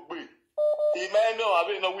 there Ogbe. He may know, I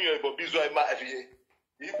mean, no, we are Bobizwa in my FA.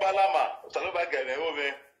 Ibalama, Saloba Gane,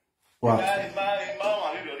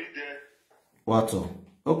 what?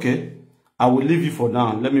 Okay. I will leave you for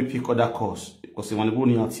now. Let me pick other calls because they want to go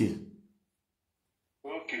near here.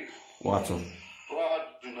 Okay. What?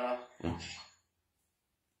 Yeah.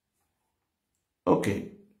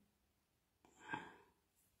 Okay.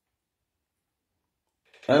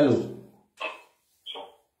 Hello.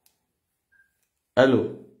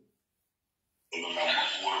 Hello.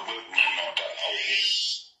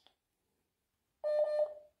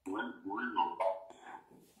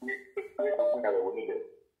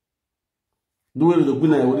 Do it the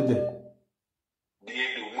winner, what is it?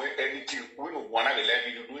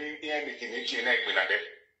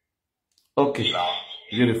 Okay.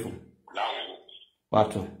 Beautiful.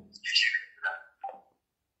 What?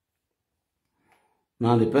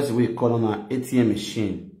 Now the person we call on an ATM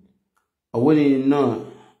machine. When you know,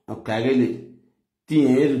 okay, really,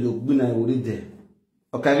 the winner, what is it?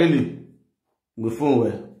 Okay, really, before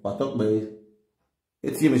we talk by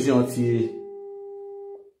ATM machine on TV.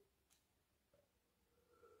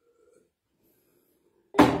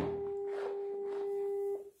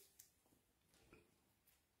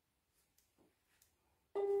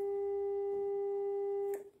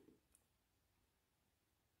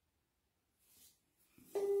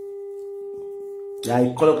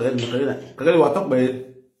 I call it Kagari Watok Bay.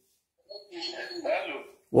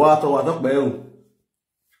 What Bay?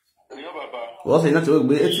 Was a natural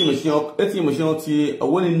way, 18 machine, a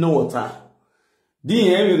winning no water.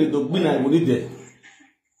 The area of Bina would it.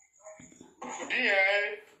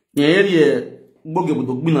 The area Boggy with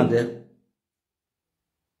the Bina there.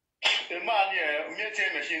 The man here,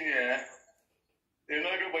 Mechine machine here. You know,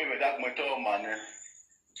 everybody with that motor man.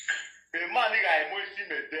 The man guy, Moisty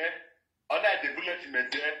made there. On a the bullet made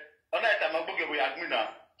there. On a Tamabook with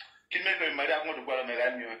Agmina. Kimeko, my dad, want to go on the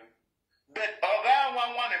but around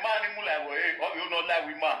one a man in Mula way, or you not like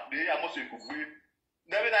we man, they are most could be.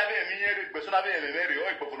 Never have a mere person of a very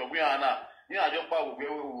oil for Wiana. You know, your power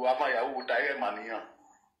will have my own tire money.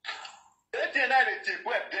 1890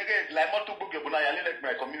 web decade like Moto Book of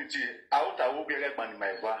my community. Out I will be like money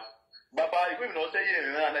my bar. Baba, if we not say,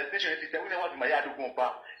 and especially if we want my yard to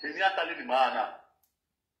compa, in the Atali Mana.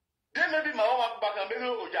 Then maybe my own back and maybe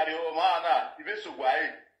Ojari or Mana, if it's so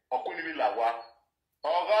wide, or couldn't be Lawa.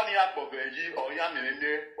 Ogani Boveji or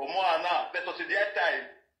Yaminde or Moana, let us see the time.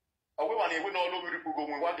 Or we want to win all over the Google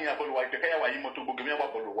when walking up on white Kaya Moto Bogamia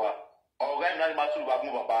Bolowa. Or Ran Masu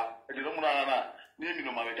Bagmova, and the Romana, naming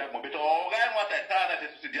no Mamaja, but all Ran what I thought that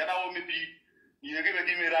is the Diana maybe you give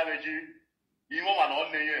me Ravaji, you know, one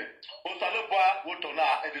only year. Osalopa,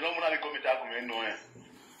 Wotona, and the Romana commit argument. No,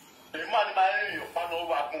 the man marry your fan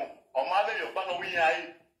over or mother your fan away.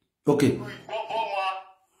 Okay.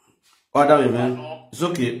 Other women, it's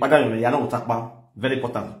okay. Other women, you know what about very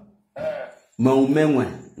important.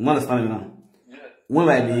 Men, understand now. When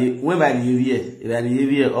I be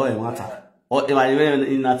here, or a matter, or if I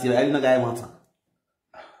in that year, I didn't guy matter.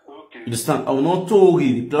 Okay. You understand? I will not tell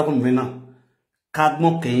you the platform now.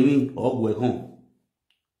 Cadmo came in or go home.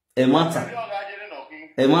 A matter.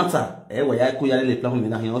 Where I could the platform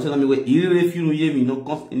now. He also let me wait. If you hear me, no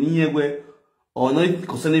cost in here where or no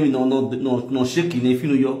concerning me, no shaking if you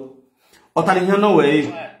know your. Or telling her no way,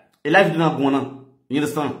 a life do not go on. You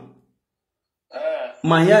understand?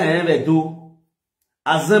 My hair ever do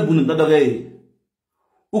as a boon the other day.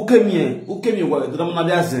 Who came here? Where the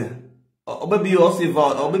Dominazian? Or maybe also,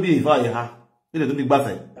 or maybe if I have a big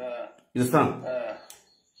buffet. You understand?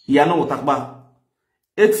 You know what about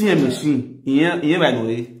ATM machine here I know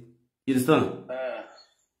it. You understand?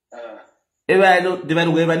 If I don't divide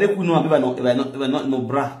away, I never know if I not no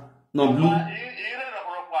bra, no blue.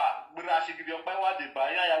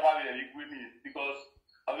 Because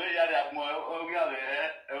I very have more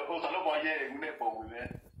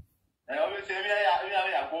and always say, I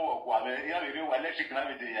go up, you have electric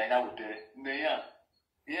navigation. I know there.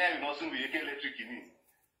 Yeah, you know, soon we get electric in me.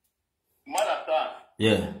 Mother,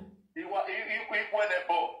 yeah. You went a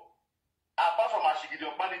boat. Apart from Ashigidi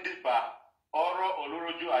or Panity Bar, or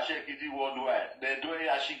Olojo Ashekidi worldwide, they do a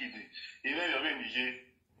Ashigidi. Even your name,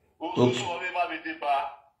 also, they bar.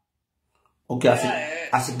 Okay, I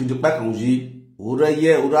said, the back on G, Ura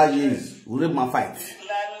my fight.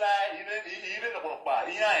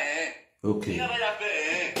 Okay.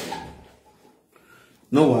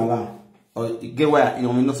 No, wala. Or get where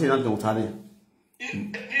you may not say that don't tell him.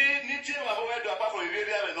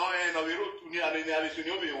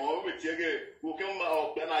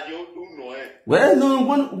 Well, no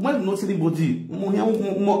one not anybody.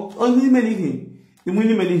 Only many. You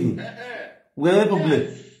mean many. Well, problem.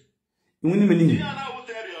 You mean many.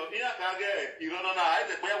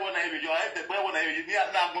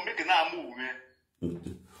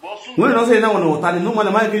 When I say now, no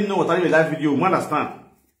man, I can know what I live video. You understand?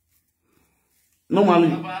 Normally,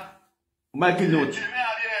 my kid knows.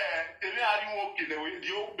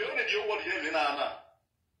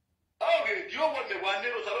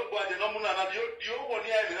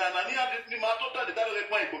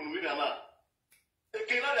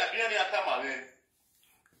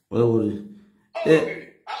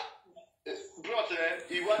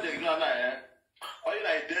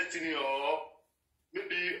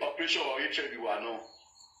 Maybe operation or HIV one no.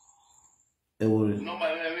 No,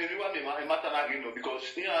 because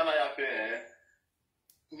here I have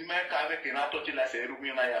you might have a touch like a room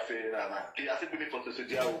in my affair. I said, for the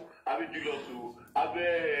Sojao, I will do to have a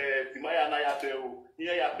Timaya Naya,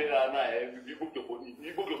 here I pay and I book the body,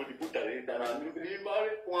 you book the put and you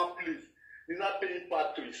marry one place. He's not paying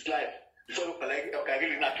part to his life. So, like,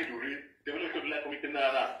 okay, not to read.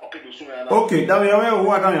 Okay, that way,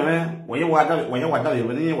 what are you? When you want that, when you want that,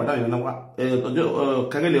 when you want that,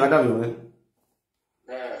 can you let that?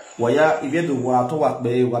 Why, if you do what to work,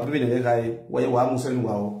 they were being a guy, where you are Muslim.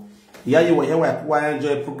 Wow, yeah, you were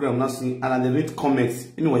enjoy program, nothing, and they read comments.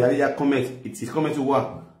 Anyway, you comment, it is comment to work.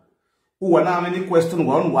 Who are now many questions?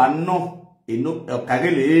 One, no,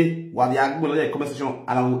 Kagele, what the conversation,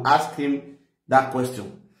 and I will ask him that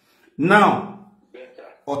question. Now,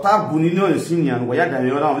 Ota Bunino and Sinian, where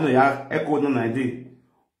you are now, echo no idea.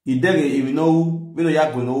 If you know,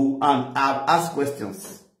 ya go know, and ask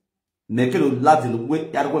questions. Make it laugh in the way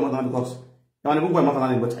you are going because I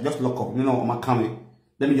but I just lock up, on my camera.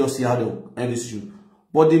 Let me just see how they end this issue.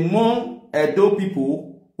 But the more Edo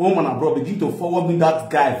people, home and abroad, begin to forward me that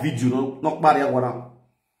guy video, not bad. Oh,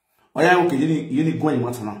 yeah, okay, you need going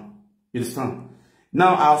matter now. You understand?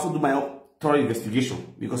 Now, I also do my thorough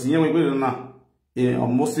investigation because here we go now.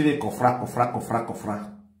 I'm mostly kofra.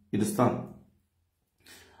 You understand?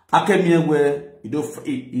 I came here where you don't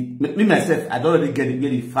me myself, I don't really get it where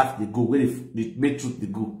the fact they go, where the main truth they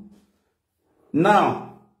go.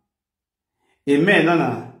 Now, a man,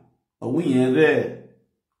 Nana, a win there,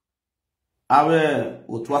 Ave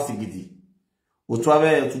Otwasigidi,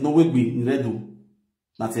 Otwave to no way be in Redu,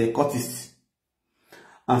 not a courtist.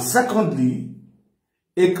 And secondly,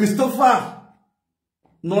 a Christopher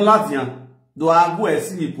no Latvian, do I go and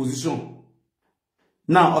see a position.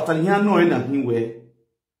 Now, Otanian no in where.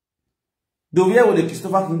 Do we have the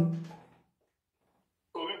Christopher King?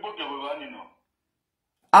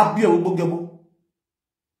 Abi Obogebo.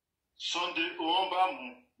 Sunday,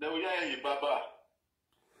 Ombamu, the Oya Baba.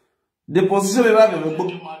 The position of a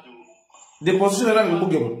book. The position of a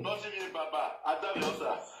Bogebo. Not see Baba,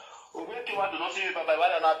 Adamiosa. Obeki want to not see Baba,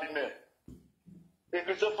 why not be me?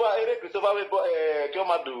 Christopher,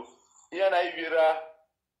 Comado, Yana Ivira,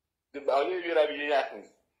 the Olivia Villakin.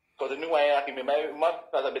 Because the new way I can be my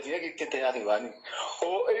mother, but you can't tell anything.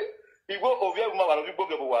 Oh, you go over your mother, you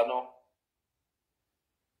book of one.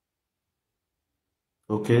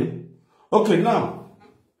 Okay. Okay, now,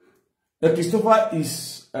 Christopher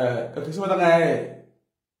is Christopher that guy.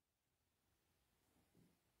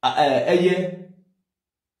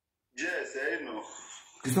 Yes, I know.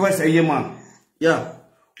 Christopher is a year man. Yeah.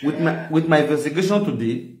 With my investigation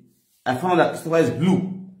today, I found that Christopher is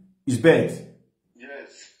blue. Is bad.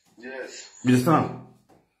 Yes. You understand?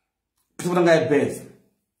 Christopher that guy is bad.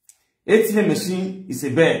 ATM machine is a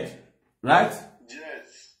bad, right?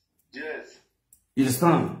 Yes. You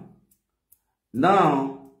understand?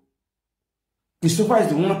 Now, Christopher is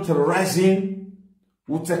the one terrorizing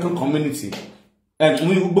Wotowoto community and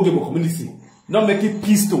Umewan community, not making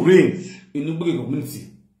peace to reign in the Umewan community.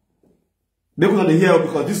 They will not hear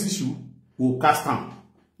because this issue will cast down.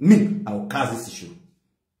 Me, I will cast this issue.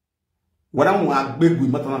 What I want to beg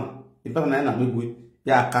with Matana, if I am beg with,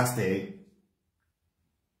 they are cast there.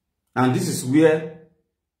 And this is where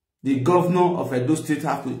the governor of Edo State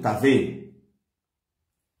have to intervene.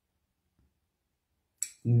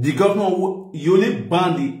 The governor, you only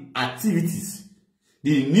ban the activities,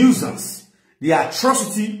 the nuisance, the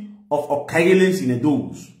atrocity of Okareles in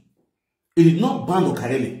Edo. It did not ban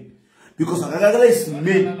Okarele because Okarele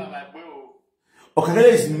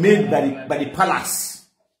is made by the palace,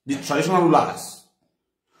 the traditional rulers.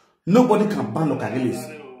 Nobody can ban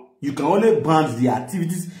Okareles. You can only ban the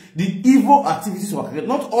activities, the evil activities of Okarele,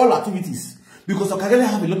 not all activities, because Okarele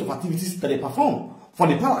have a lot of activities that they perform for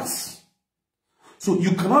the palace. So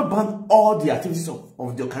you cannot ban all the activities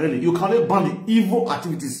of the Okarele. You cannot ban the evil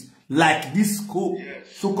activities like this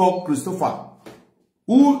so-called Christopher,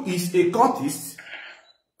 who is a cultist,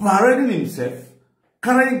 parading himself,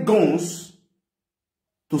 carrying guns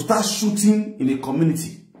to start shooting in a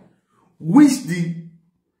community, which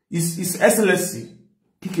his SLSC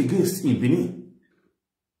kick against in Benin.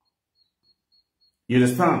 You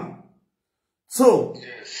understand? So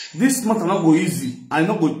this matter not go easy and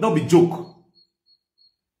not be joke.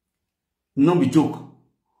 Not be joke.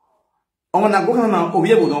 On a go na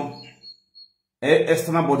obiego don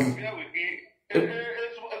external body.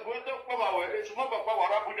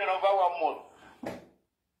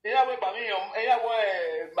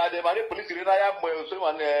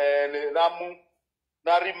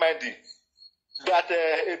 That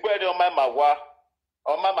everybody on my mawa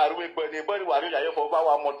or my maru, everybody was for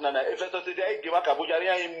our month. If I say, give a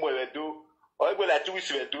Kabujaria in Mwedu, or I will let 2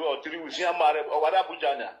 weeks do or 3 weeks, or what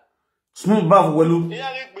Abujana. Small bath welu.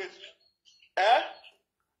 Eh?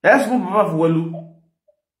 Yes, small bath welu.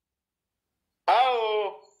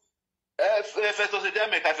 Oh,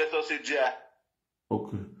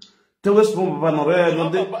 okay. Tell us more about no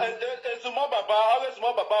small baba, always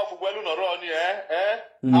small baba for well no run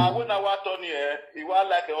I wouldn't know what on here. He was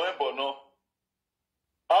like a wembono.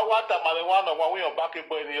 I want a man one of one way of back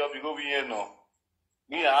boy in the go we no.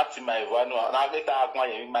 Me at my one, and I get out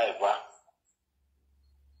my va.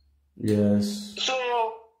 Yes. So,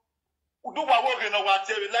 do what work in a one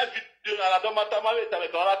tell life video and I don't matter my way to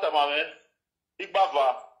Torata Ibava.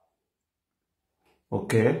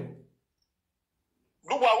 Okay.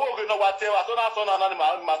 Do what work in a what tell us on an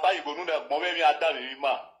animal, Matai go to Mommy at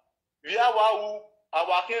Davima. We are who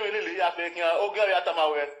our king really are taking oh Gary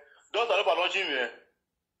Atamawe. Don't talk about Jimmy.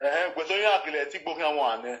 Was only a galactic book and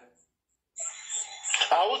one. I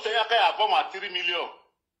would say I can have my 3 million.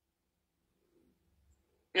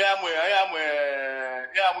 Yeah, we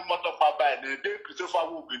must talk about the day Christopher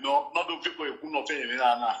will be not the people who not pay me.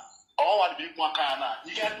 All one big one can.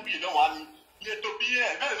 You can't be no one. You to be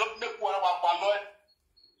a very not make one of our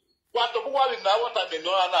what the boy is now what I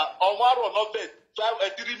know. Or one not pay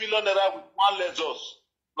 3 million with one lessons.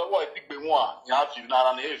 No, I think be one. You have to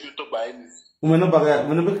not if you talk by any. When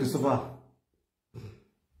about Christopher?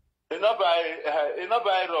 Enough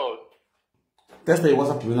by road. Test the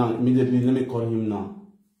WhatsApp now. Immediately, let me call him now.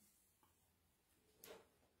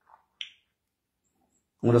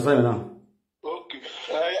 What is that now? Okay.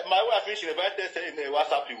 My wife is invited in the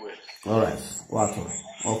WhatsApp way. All right. What?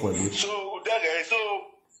 Okay. So that so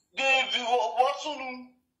they what's on?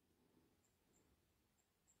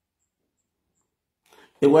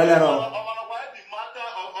 The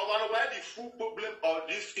full problem of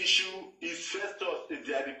this issue is first off the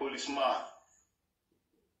policeman.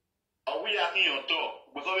 Are we are in your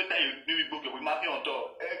talk? Because every time you book we mark your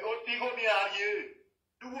talk.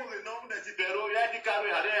 Do we know that the Pero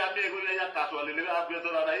Yadikari had a mega casual in the I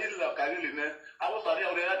was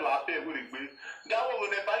already to pay with it. That was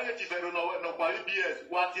when the palliative no BS,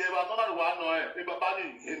 whatever, not one, if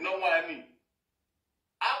no one.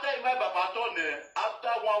 After my baton,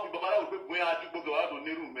 after one with Baba will be going to go out on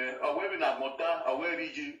the room, or wearing a motor, or where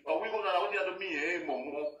is you, or we go out to me,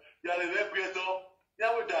 Momo, Yalepreto,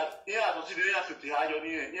 with that, here I consider the high on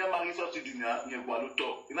here, near my subsidy near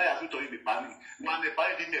Waluto, and I have to tell you the panic. One the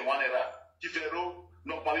panic in one era, Tifero,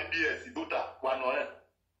 no Pali BS, Buta, one or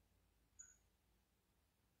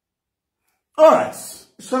all right,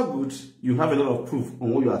 so good. You have a lot of proof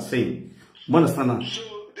on what you are saying. Understand? Then,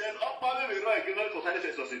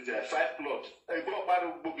 society, 5 plots. A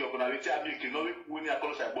book of an Arabic, you know, when you are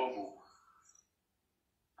close above.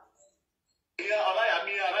 Here, I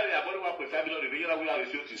mean, I got one family, we are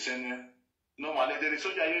refused to send. No one, there is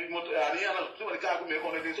such a motor, so I can't make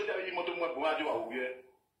on it, so that you motor more here.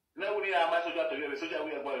 Now we are my soldier to you, so that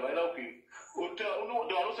we are going okay. No, the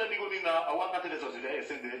other sending in a 100 society,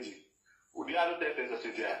 send the engine. We are the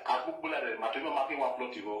society. I book bullet, material marking 1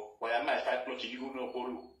 plot, why am I 5 plots, you know,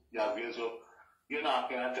 Yavizo. You know, I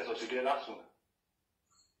can't test us today that soon.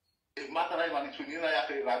 If matter I between you and I have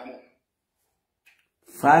to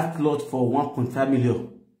 5 plots for 1.5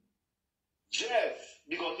 million. Yes,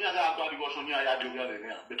 because you have to go on your yard,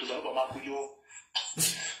 because I'm about to go.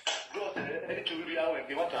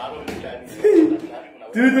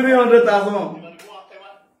 300,000.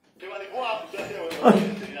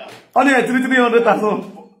 Only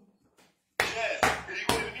 300,000.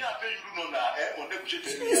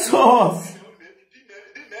 Jesus.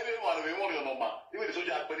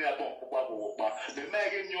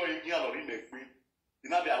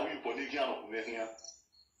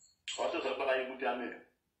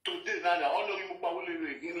 today now all of you power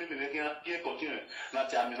can't continue.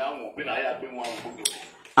 Not I mean I won't be I have been one book.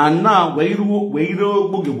 And now where you book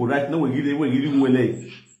right now where you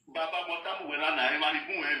win. Baba Motam when I am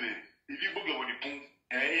if you book with the pum,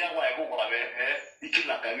 why I go over there,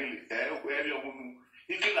 like a really, where your woman,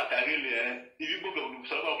 like a really, if you book with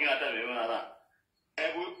some of the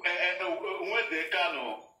when they can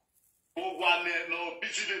one no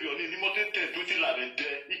busy on limited 20 lab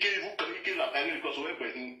he came like a because of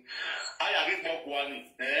everything. I have been one,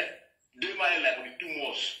 they might like with 2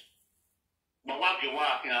 months. But one can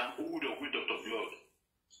walk in who the with Dr. Blood.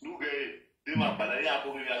 No gay, they might but I have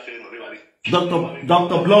only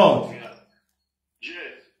Dr. Blood.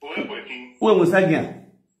 Yes, for working. When was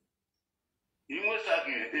again? He was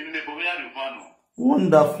again in the Bovian Fano.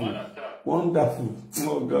 Wonderful. Wonderful.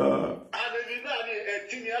 Oh God. And if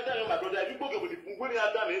you know, my brother, you book with the Bunny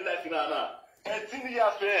Adam in life in Anna. And 10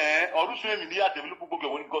 years fair, or do swim in the art develop book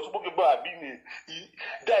when it goes book about being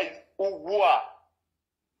died. Oh, war.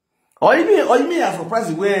 Or you mean I'm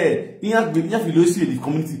surprised where you have philosophy in the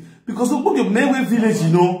community because we book a Mayway village, you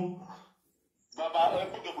know. Baba,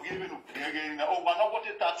 book a given again. Oh, but not what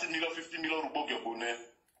 30 million, 50 million book your bonnet.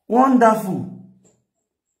 Wonderful.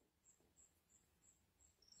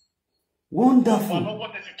 Wonderful. I know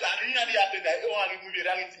what is it. I really happened that you are moving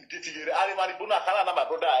around intimidating. I want to know my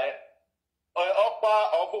brother. Opa,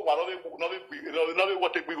 no,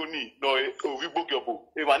 what we go need. No, we book your book.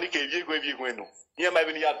 If I need to go, if you go, here might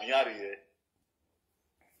be a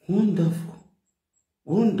wonderful.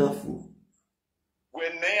 Wonderful.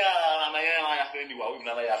 When they are anyway, we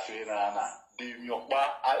never have the Yopa,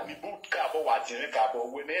 the boot cabo, watching a cabo,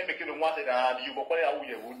 when they make it one thing, you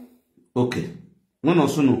go. Okay. One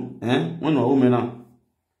also no, one or woman.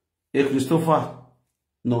 E Christopher,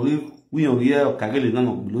 no, we are here, Kageli, none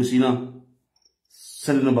of Lucina.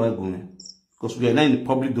 Send the number because we are now in the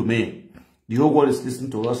public domain. The whole world is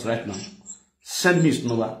listening to us right now. Send me his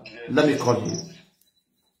number. Let me call you.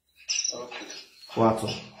 Okay. What?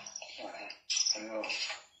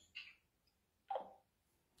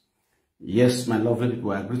 Yes, my lovely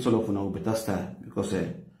people, I greet all of you now better style because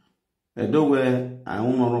I know where I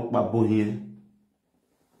want to rock my bone here.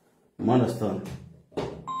 You understand?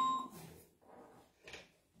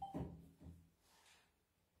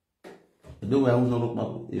 I know where I want to rock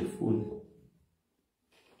my phone.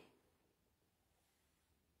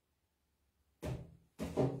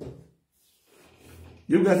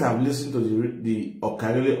 You guys have listened to the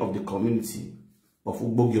Okarele of the community, of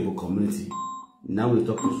Ugbogebo community. Now we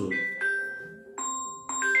talk to so.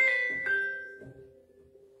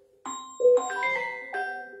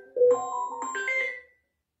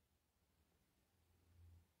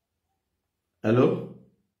 Hello?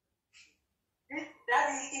 Daddy,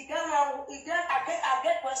 I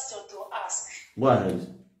get question to ask. Go ahead.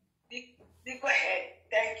 Go ahead.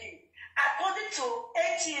 Thank you. According to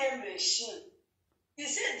ATM machine, you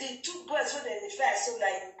said the 2 boys when they refer so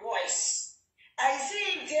like boys. I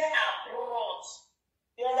see they are abroad.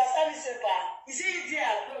 You understand this, Papa? You see they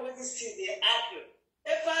are abroad when this thing they happen.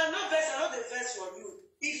 If I'm not the first for you.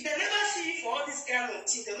 If they never see you for all this kind of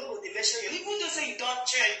thing, they know what they measure you. Even though say you don't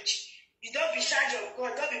change. You don't be charge of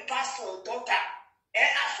God, don't be pastor or doctor. And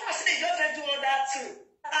as far as you don't do all that too,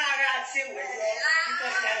 I say, well,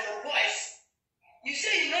 because they are your boys. You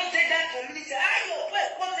say you don't take that community, your boy,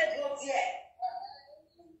 come they go there.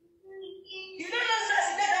 You don't know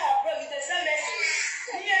so that abroad with the same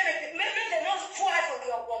message. Maybe they don't fight for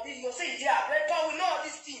your body, you say, yeah, but we know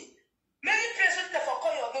this thing. Many places they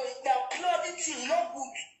forget your name, they are bloody thing, not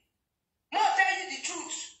good. More tell you the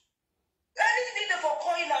truth. Anything they for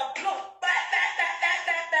coin and blood.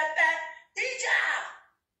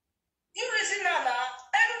 You listen now.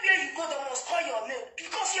 Everywhere you go, they must call your name.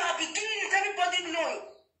 Because you have been doing it, everybody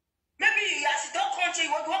know. Maybe as you don't country,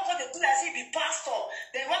 you want to do as if be pastor.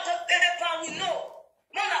 They want to tell we know.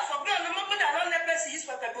 No, no, for God, no matter that don't let person use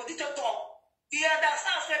for the body to talk. You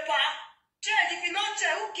understand, Papa? Child, if you not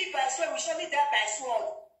tell who keep by sword, we surely die by sword.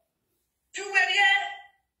 You were here.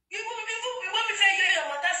 You want me to say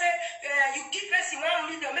you keep person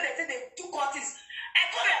 1 million, maybe they take the 2 counties.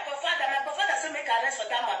 I call my father say make arrest for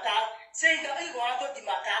that matter. Say he go out of the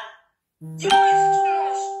matter. You know it's too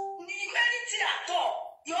much. You anything at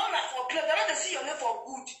all. You all are for blood. They want to see your name for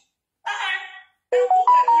good. They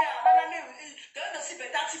want to see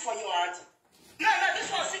better thing for your hand. No,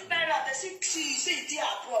 this one sick by now. They see it here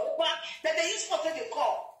abroad. Then they use for the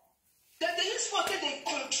call. Then they use for the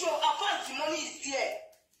control. Advance the money is there.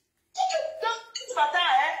 This matter,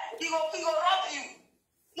 he will rob you.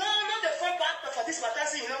 No, not the front part for this matter,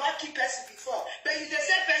 say you never keep person before. But you the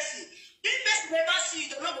same person. If person never see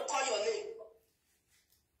you, they don't call your name.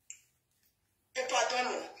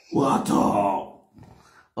 What?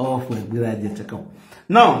 Oh, for a good idea. Check out.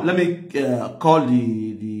 Now, let me call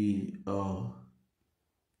the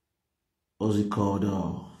what's it called?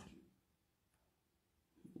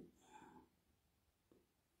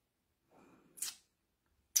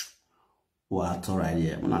 What? All right,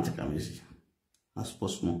 yeah. I'm not taking a easy. As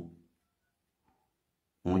possible.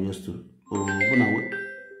 Just to when I wait.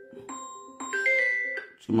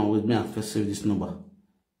 So my with me, I first save this number.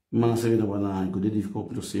 Man, save number now. It could be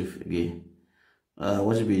difficult to save again.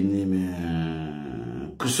 What's your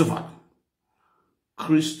name? Christopher.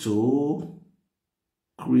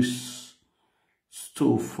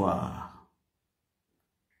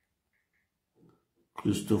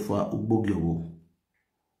 Christopher Ugbogyobo.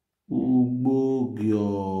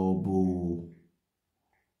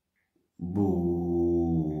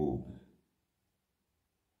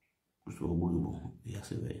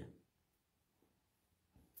 Yes,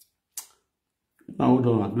 now hold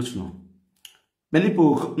on, I'm good now. Many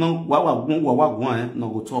people no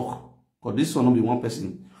go talk. Because this will not be one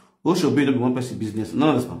person. Who should be one person business? No,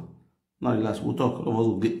 understand. Not relax. We'll talk. All of us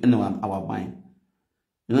will get in our mind.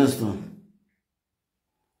 You understand?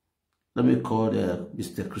 Let me call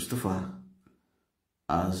Mr. Christopher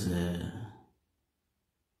as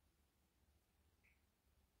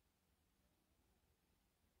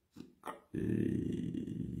you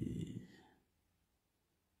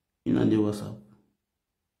know the WhatsApp.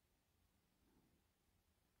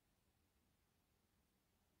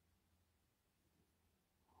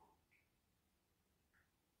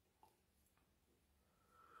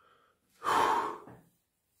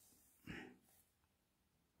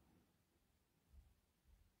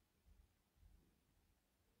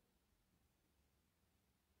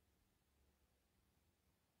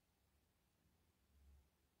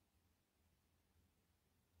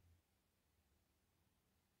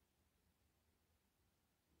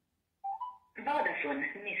 Vodafone,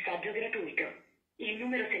 messaggio gratuito. Il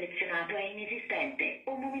numero selezionato è inesistente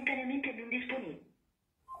o momentaneamente non disponibile.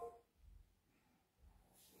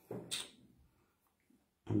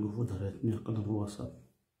 I'm going to direct me on WhatsApp.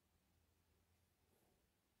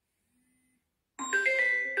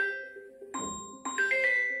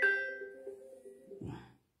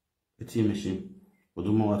 It's a machine.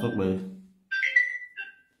 Oduma, what talk about?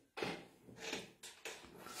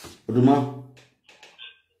 Oduma.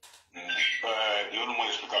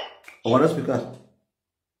 What is speaker?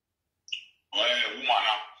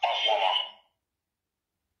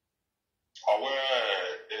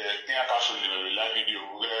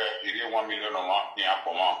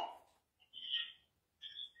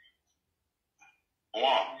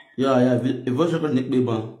 Yeah, a voice record Nick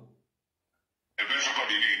Baban.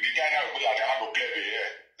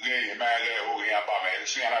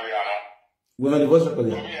 When the voice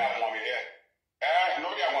record,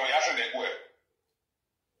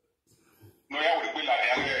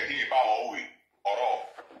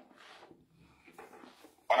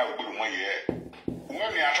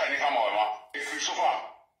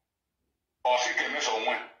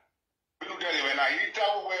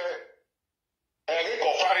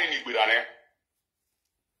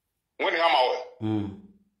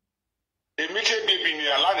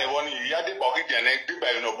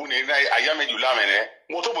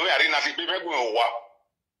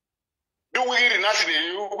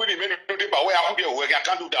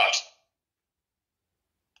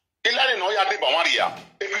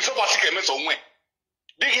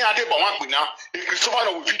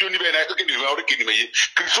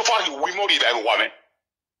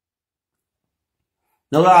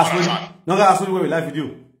 No, ask me where we live with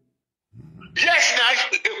you. Yes, nice.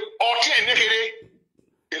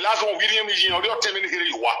 The last one, William is in your 10 minutes here.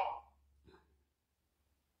 You are.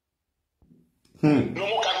 No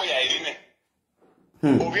more can we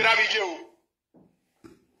Ovira video.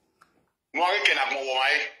 No, I cannot move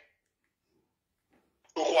away.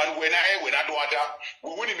 When I do that, we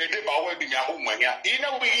wouldn't make it by wedding at home. He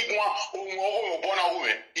never be one born a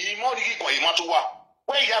woman. He might be Matua.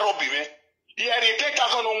 Where you are, Robby? He had a take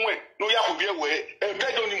us on way. No, you have to be away. A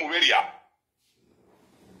bed on him already.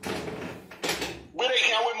 Where they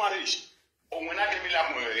can't marriage. Or when I get me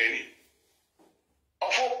love again.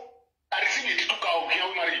 I think it took out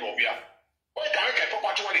here marriage of ya. Why can't I get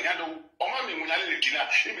proper to handle? Or mammy when I live in dinner,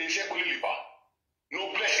 it means a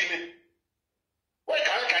no blessing. Why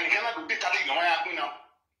can't I cannot do the cutting on my now?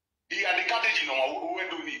 He had the cottage in our who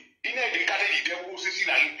went to me. In a cottage, there was a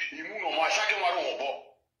like you move on my second one over.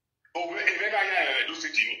 Oh, even I do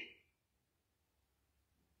sit in.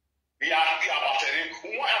 We are about saying,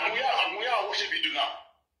 we are worship you now.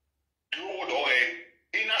 Do what away.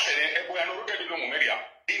 In a saying, we are not getting no media.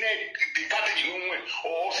 In a cottage, no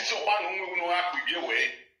no I could be away.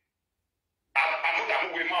 I put that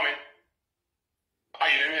away, mommy. I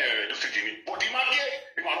never just sitting. But the man here,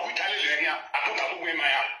 if I would tell you, I put that away my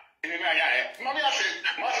in my eye. Mommy, I said,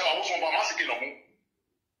 Master, I was on my master.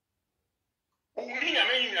 Uminya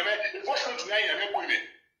me nyame first to na nyame ko ibe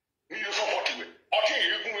ni you support we okay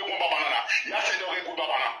you go we go banana ya say do we go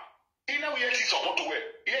banana ina we yet support we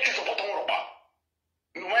yet support mo roba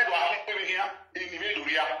no me do ha pe here ni me do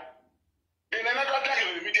ria in another time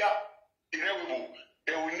in the media irrewobo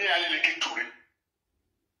e we ni ale le kituri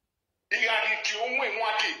iga di ti o mu emu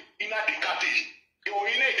ati ina de cottage e o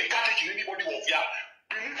ina de cottage ni anybody wo fia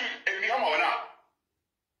believe e ni ama wana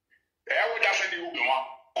e we da send you go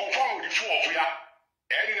confirm with the four of ya.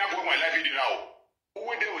 Any number of my life video now. Who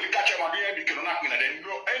they will catch my beer because not and then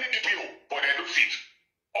know any DPO for their do seat.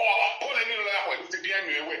 Or call any lawyer who is behind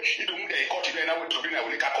me away. You don't get caught in now to be now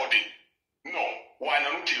with a caught. No, why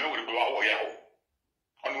not to know with the power yahoo?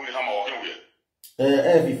 On with him walking with.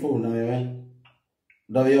 Every phone, no, man.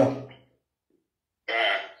 W.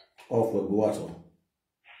 Off with water.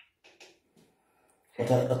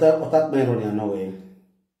 What that man on your no way?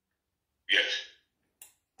 Yes.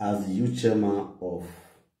 As the youth chairman of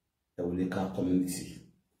the Ulika community.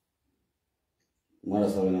 What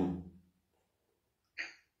is going on?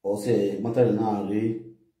 Also, matter now,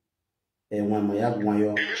 and when my young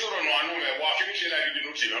one,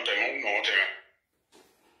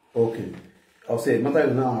 okay. I'll say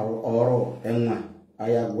matter now or and one I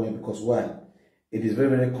have one because why? It is very,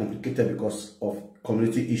 very complicated because of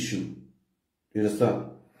community issue. You understand?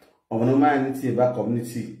 I want to mind about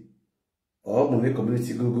community. Oh, my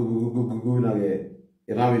community go now.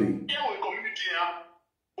 You know really. Yeah, we community now.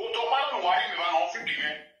 Wotowoto why we man on 50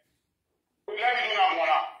 men. We let me know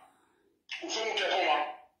now. Uso mu teko ma.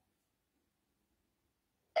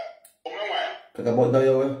 Omewa. Kaka bo da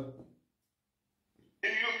yo. If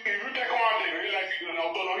you take on the real life you know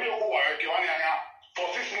autonomy o wa ke wani anya for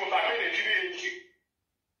 6 months I pay the GDP.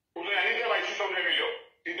 We need to buy 600 million.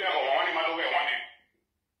 It dey go money man over one day.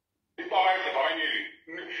 The power is the power nearly.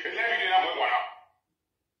 It's everything I want now.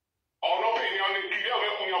 Or no pay on the TV over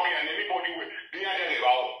on your and anybody with the other day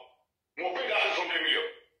about. More pay that 600 million.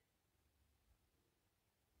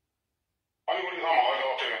 Only when you come out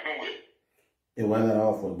of the no way. A while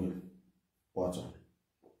off for good. Water.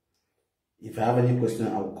 If I have any question,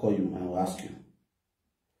 I will call you and I will ask you.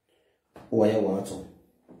 Who are you, water?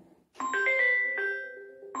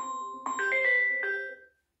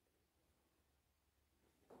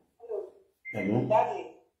 Hello? Daddy.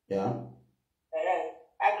 Yeah?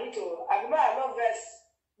 I love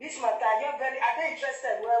this matter. I don't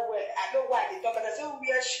interested where I know why they talk, but I say we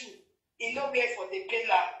wear shoe. You know wear for the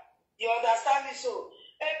pillar. You understand me so?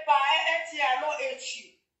 If I know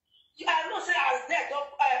you. I know say as they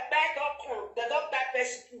don't bad don't come, they don't bad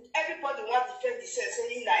person. Everybody want to defend themselves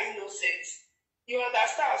saying that innocent. You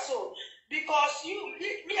understand so? Because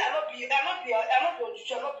me I not be bad,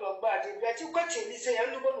 but you got to say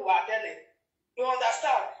I'm not going to attend it. You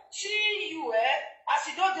understand? See you, as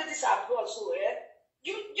you don't do this abroad, so,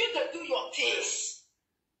 you don't do your things.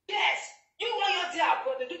 Yes, you want your day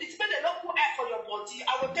abroad, they do this, but they don't put air for your body.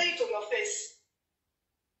 I will tell you to your face.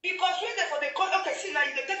 Because when they for the call, okay, see now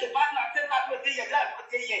you can take a bath now, tell that what they are,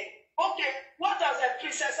 okay, what does a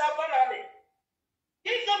princess have on me?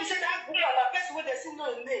 If not be said that woman, the person when they see no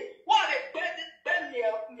name, what they bend me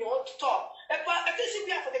on top. If I think she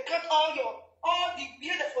be for the cut all the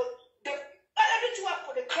beautiful, everything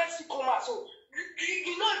for the cracks to come out. So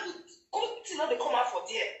you know good thing they come out for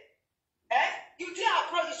there. You did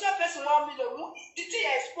abroad, you say person 1 million, you did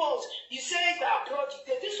expose, you say you are abroad,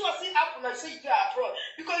 this was it happen and say you did abroad.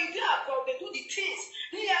 Because you did abroad, they do the things.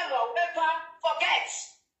 Here now never forget.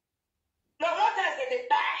 Now what else they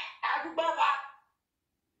buy?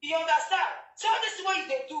 You understand? So this is what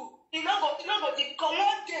they do. You know they come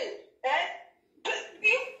one day,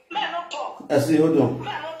 you man not talk. I see, hold on.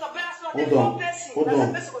 Man not talk, Hold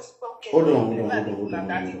on.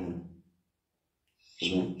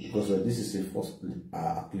 Because this is a false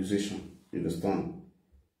accusation. You understand?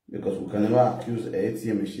 Because we can never accuse a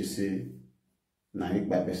ATM machine say naik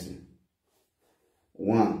by person.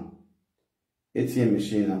 One, ATM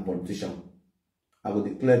machine and politician. I will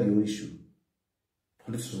declare the issue.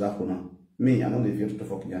 Politics that for now. Me, I'm not the fear to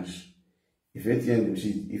fuck yash. If ATM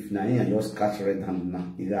machine, if naik just catch red hand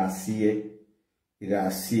now, you gotta see it. You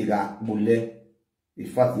gotta see that bullet. In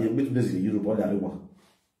fact, you're bit busy in Europe or the river.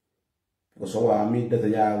 Because I mean that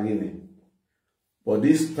they are really. But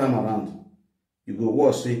this time around, you go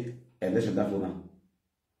watch say election that one.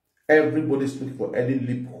 Everybody's looking for any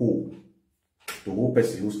loophole to hold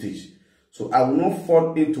person hostage. So I will not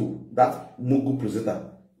fall into that Mugu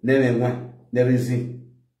presenter. Then when there is it.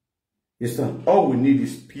 Yes, sir. All we need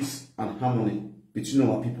is peace and harmony between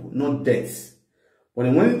our people, not death.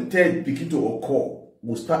 But when death begin to occur,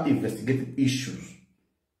 we'll start investigating issues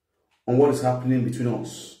on what is happening between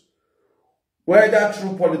us, whether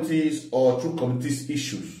through politics or through communities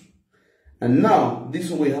issues. And now, this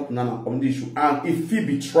is what happen now, community issue, and if it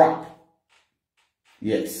be trap,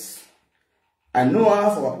 yes, I know how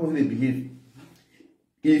our people they behave.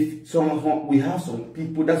 If we have some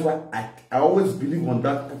people, that's why I always believe on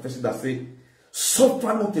that prophecy that say,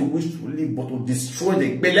 suffer not a wish to live, but to destroy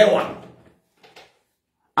the belly one.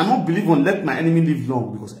 I don't believe on let my enemy live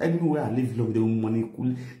long, because anywhere I live long, they will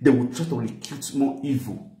manipulate, they will try to recruit more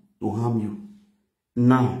evil to harm you.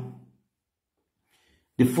 Now,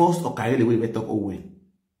 the first Okayele way we talk Owen.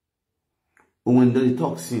 When they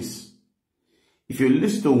talk since, if you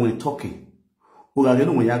listen to Owen talking,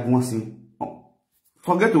 Okayele when you are going to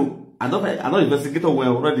forget to, I don't investigate Owen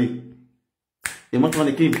already. They must want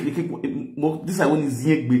to keep this I want is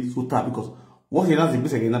here big so tough because what he does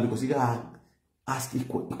is again because he got ask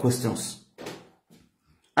questions.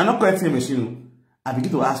 I'm not quite saying machine. I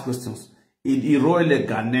begin to ask questions. He royal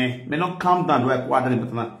Ghana. May not calm down like what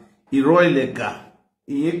I'm he royal Ghana.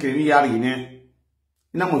 He can be yard in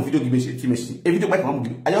now my video give me machine. A video by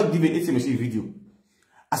I just give it machine video.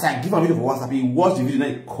 As I give a video for WhatsApp, he watch the video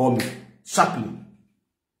and he call me sharply.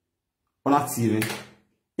 On that TV.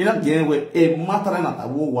 In that game where a matter and a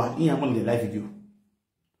war in a live video.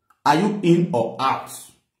 Are you in or out?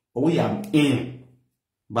 Or we am in.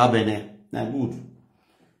 Babene. Now good.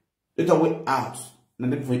 Later we out.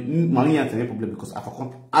 And then money and any problem because I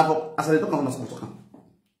forgot. As I talk on the school.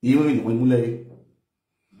 Even when Mulay.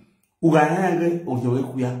 Uganda or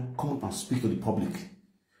Yoekuya come up and speak to the public.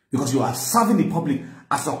 Because you are serving the public.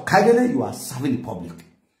 As a Kagele, you are serving the public.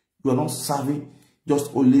 You are not serving just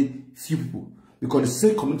only few people. Because the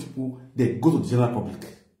same community people, they go to the general public.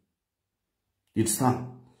 You understand?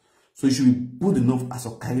 So you should be good enough as a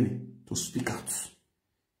Kagele to speak out.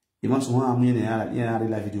 You must want me in a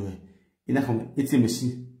live video. In a from 80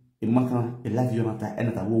 machine, a matter, a live video,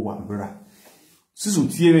 and a war, brother. Since you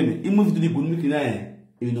tear in, you move to the Bunukina.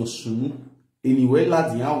 You know, soon, anyway,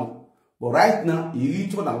 lad, but right now, you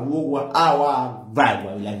reach on a war our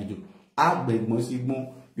vibe, like you do. I beg most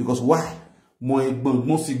because why?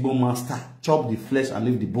 Most master chop the flesh and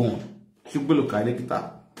leave the bone. You go look at it.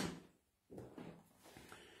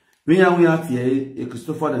 We are here, a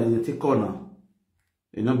Christopher, and you take corner.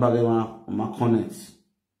 You know, Bagama on my connects.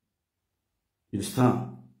 You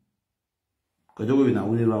understand? Because you will not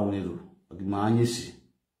win around it. But my is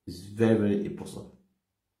very, very impossible.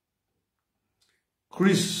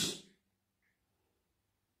 Chris.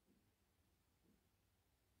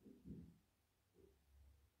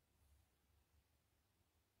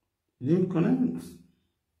 You didn't connect.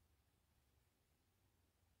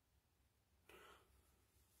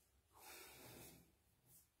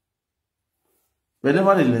 But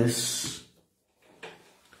nevertheless,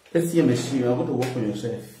 let's see a machine. I want to work on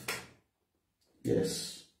yourself.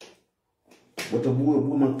 Yes. What a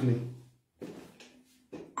woman clean.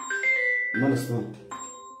 You understand?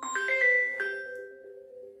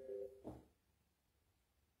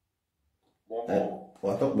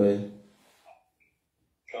 What up, man?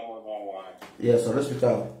 Yes, so let's speak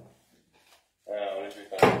out.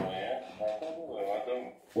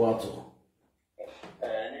 What?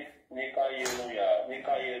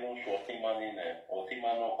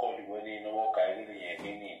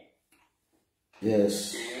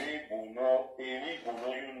 Yes.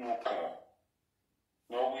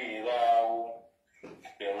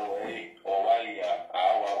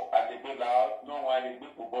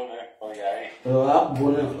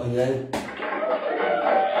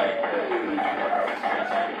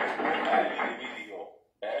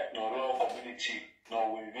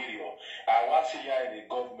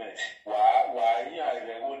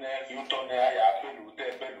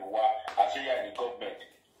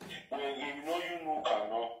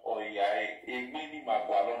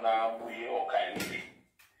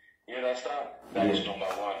 You understand? That is number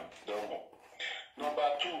one. Number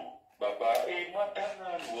two, Baba,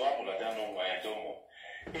 matana luamula dano domo.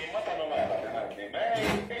 Matana matana ne mai,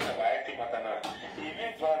 na matana.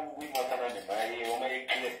 Even van we matana ne mai o mai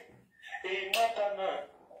clear. Matana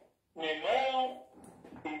ne mai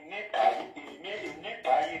ne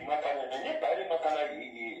pai matana ne pai matana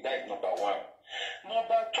that is number one.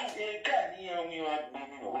 Number two, gani we want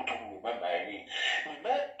baby no to mama ni.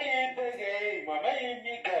 Mama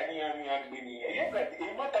ni gani we want baby. You got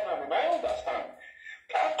matana ne I understand.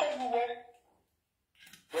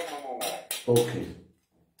 Okay.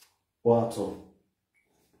 What?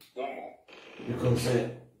 Because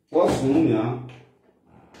What's wrong, yeah?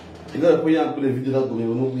 You got to put your video that we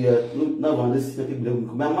will not want this to be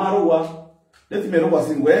my Marowa. Let me know what's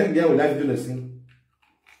in where you like to listen.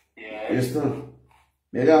 Yeah, yes, sir.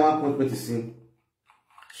 Maybe I want to sing.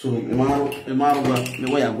 So, Marowa,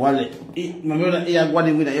 the way I want it. My mother, I want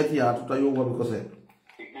it with a yet to tell you what because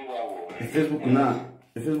Facebook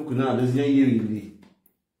now, there's no year really.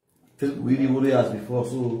 Facebook really only as before,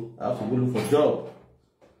 so I have to go look for a job.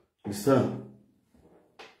 Yes, sir.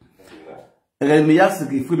 And me ask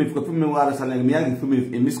if we make me war and me ask if we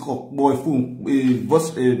a miscop boy fool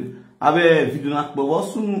boss ave video na but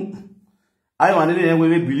was soon I want to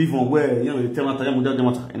we believe on where you know the tema time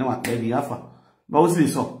model matter and what baby afa but what's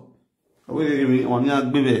this so we on ya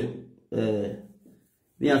bebe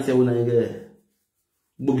ni ante una nge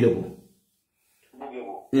bugebo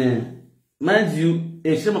yeah mind you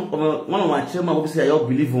a shema one of my chairman will say I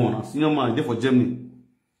believe on senior man there for Germany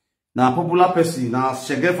now popular person now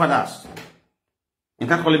shege fathers. You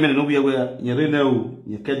can't call me no be aware, you know,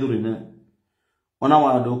 you can't do it. One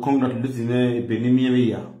hour do congratulate me,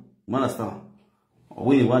 Benimia, Manastan.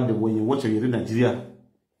 When you want the way you watch in Nigeria,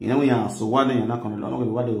 you know, we are so one day you're not going to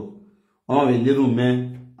learn what do. One of a little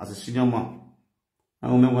man as a senior man. I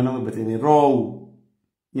remember when I was in a row.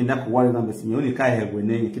 You're not worried about me, only can't when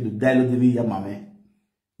you can dialogue the media, mamma.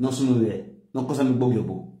 No sooner there, no cause I'm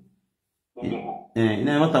bogiable. And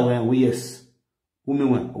no matter where we yes.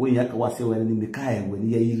 Umewan, when you was when in the car when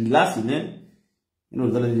you relax in it, you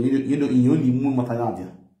know that you only move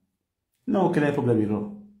Matanadia. No, can I problem at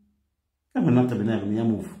all? I'm not a banana, me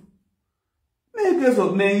move. Maybe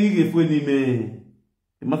so, maybe if we may,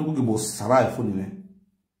 it must go to Sarai for me.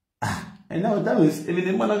 Ah, and now that is, I mean,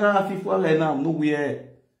 the Managa 54 and now, no, we are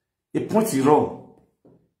a pointy raw.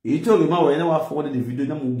 He told me, when I forwarded the video,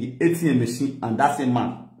 there will be ATM machine, and that's a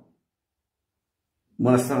man.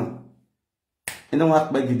 Understand? And don't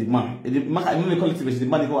work back the man. I mean, call it the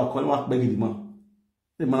man who are calling work back the man.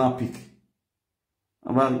 The man pick.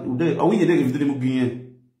 About we did the movie.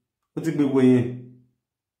 What it be way?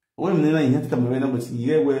 When I had to come around, but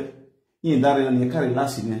here where in that and you carry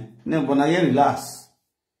last in it. Then, when I last,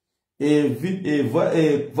 a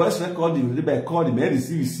voice recording by calling me,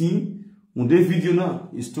 receive scene. When the video now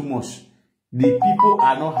is too much. The people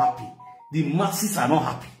are not happy. The masses are not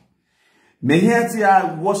happy. Me here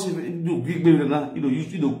to watch do big baby na you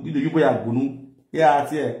boy agunu here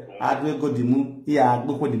tie adu go the moon here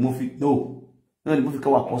go the movie no the movie ka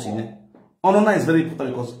wa cause in honor is very important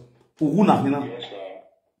because ugu na hina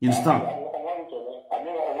you understand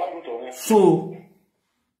so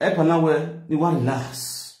na we ni wa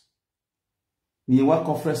relax ni wa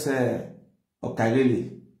conference o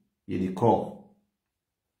kairele ye di call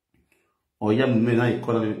o ya me na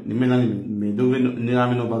ikola ni me na me do ni na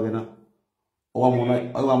me no bagana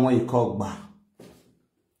Owa mo iko gba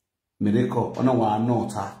mereko ona wa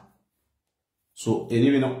nota so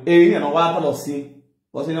anyway no wa tell us see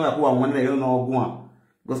because you know I put one no ogun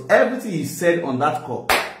because everything he said on that call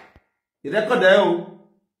the record there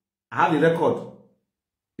I have the record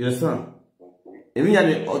you understand even ya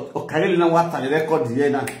the okarele na wa the record here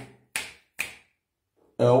na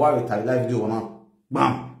wa we tell live video na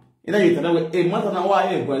bam you know you tell me e matter na wa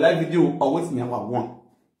e go live video always me wa one.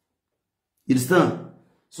 You understand?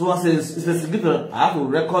 So I says, I have to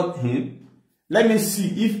record him. Let me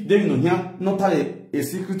see if they know here not a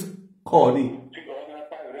secret call.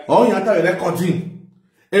 Oh, you have to record him.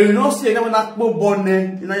 And you know, see, never not go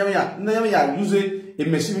bonne. You know, use a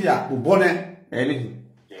machine here to bonne anything.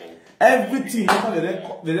 Everything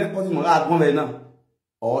the recording will add one now.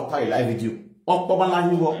 Or tie live video. Or Papa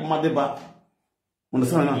Line or Madeba.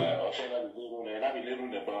 Understand now?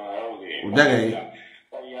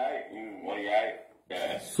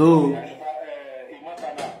 So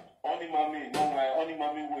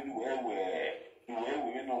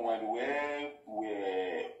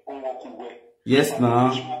yes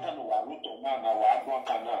now we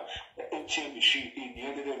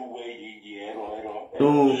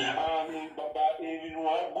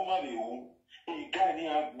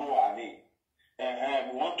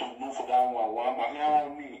want to move for that one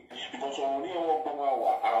because only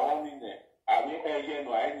I mean,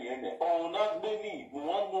 not many. We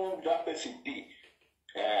want to know that person.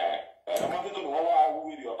 I'm not going to know how I will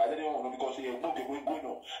video. I don't know because he book it with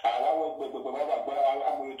Bruno.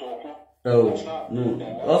 Oh, no.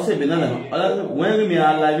 Also, banana. When we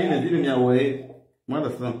are live in a different way,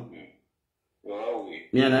 motherfucker.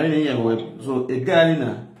 Me and I mean, so a guy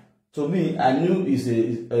to me, I knew is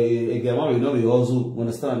a gamma will not be also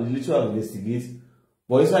understand the literal investigate.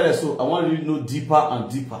 But inside so I want to really know deeper and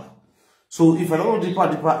deeper. So if I don't know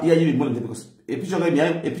deeper, yeah, you will because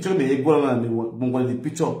picture me go na me the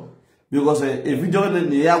picture because a video na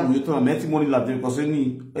ne ya wo to na make money la because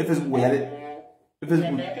any Facebook wo yare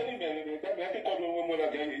Facebook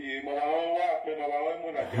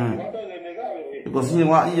because you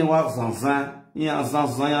wa zanzan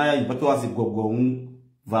ya ibato asi gogo un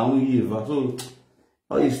va un yiva so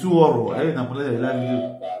oh it's too horror I na pole la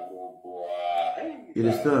video you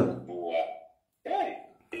understand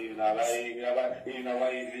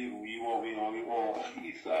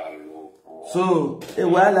so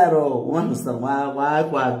ro one understand why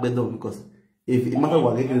kwa gbedo because if it matter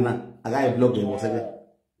what getting na I blog them was again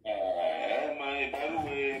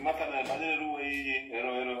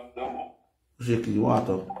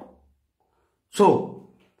so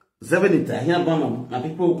 70 here bama na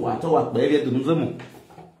people wa to wa pe ere dunu zemu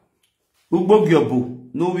ugbogi obu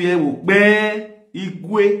no we wo pe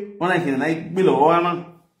igwe ona kini na igbe lo wa na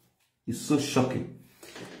it's so shocking.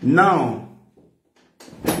 Now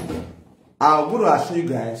I'm going to show you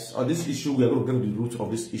guys on this issue. We are going to get to the root of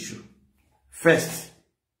this issue. First,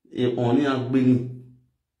 only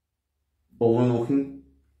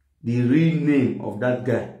the real name of that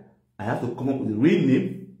guy. I have to come up with the real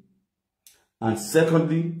name. And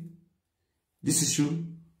secondly, this issue.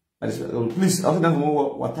 Please, after that,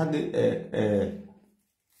 what are the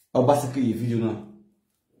Obaseki video now?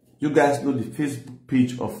 You guys know the Facebook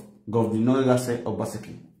page of Governor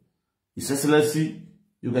Obaseki. His Excellency.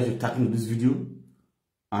 You guys should tag me this video,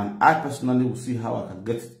 and I personally will see how I can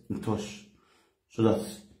get in touch so that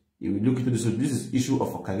you will look into this. So this is issue of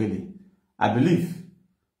Okagele. I believe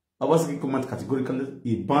Obaseki comment categorically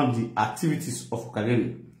he banned the activities of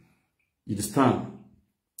Okagele. You understand?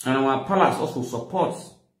 And our palace also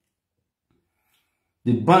supports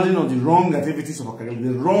the banning of the wrong activities of Okagele,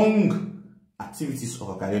 the wrong activities of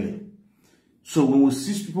Okagele. So when we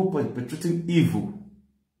see people perpetrating evil,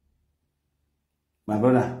 my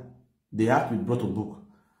brother, they have to be brought to book.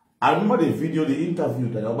 I remember the video, the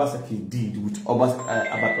interview that Obaseki did with about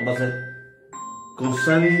Obaseki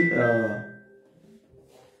concerning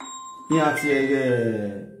the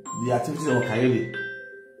activities of Okagele,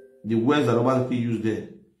 the words that Obaseki used there.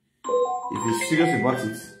 If you're serious about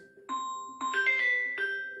it,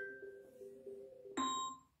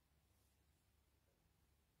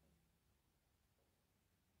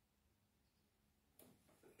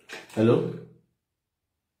 hello?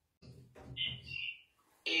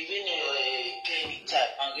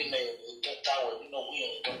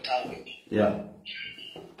 Yeah.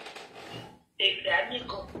 Exactly.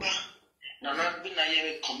 Nana been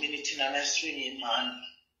a community and a swinging man.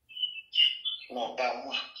 No, but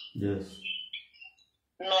one. Yes.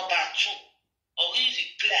 No, but two. Or is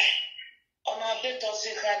it clear? On a bit of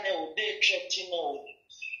second, they will be treating all.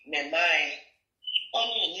 Me mind.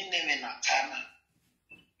 Only you name in a time.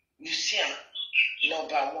 You see,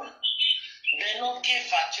 number one. They don't give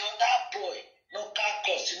at you that boy. No car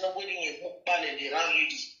cost, nobody in Mukbal and the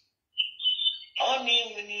Ramidi. Only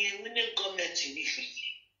when you win a government in it.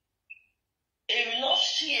 If you not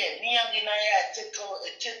see it, me and I take care.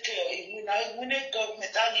 When I win a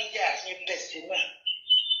government, I need a person.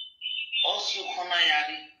 Also,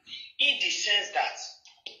 Honayari, in the sense that,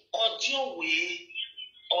 audio way,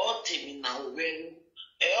 or terminal when,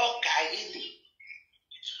 or Kaili,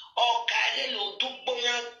 or Kaili, do boy.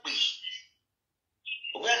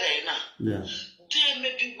 Where now? Yeah. They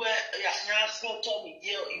may be where Yasna told me,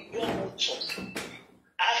 you don't want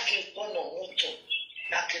I can go no motor.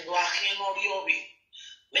 That can walk in or your way.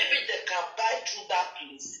 Maybe they can buy through that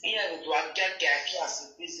place. Here we do a get their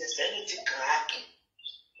class business, anything can happen.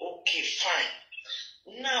 Okay, fine.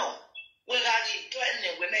 Now, when I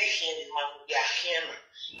doing when I hear the man, they are here.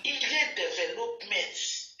 It is development.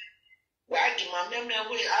 Where I give my memory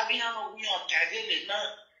away, I be on we on Kagele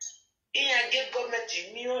now. Here get government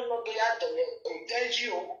in me on no be at the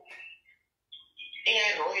you.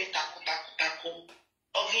 Here no taku.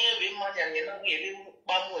 Oh, here be money and you know, we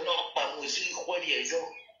bamu no bamu see what you do.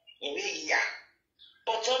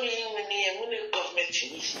 But only when the government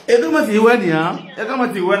is. A government you went here, a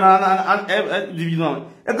government you went a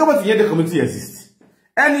government here the community exists.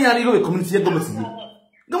 Any other community government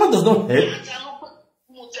does not help.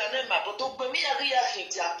 But me a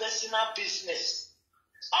personal business.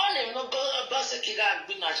 Only no go Obaseki and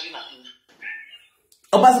be Najina.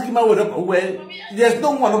 Obaseki, well, there's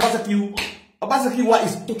no one Obaseki. Obaseki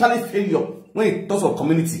is totally failure when it talks of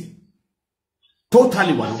community.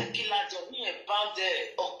 Totally one. Obaseki about the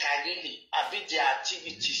Okagele, about their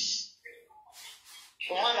activities.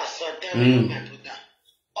 One of them,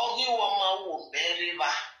 only one will bury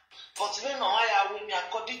back. But when I are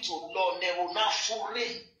according to law, they will not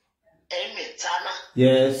fully emitana.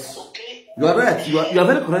 Yes. Okay. You are right. You are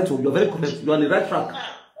very correct. You are very correct. You are on the right track.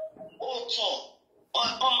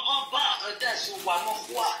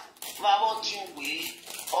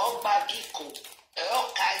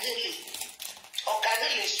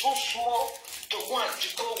 Okagele is so small to go and to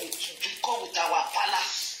go with our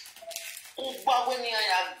palace.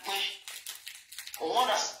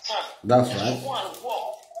 That's right.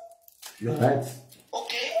 You're right.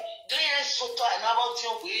 Okay.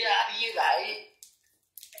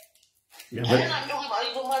 You're right.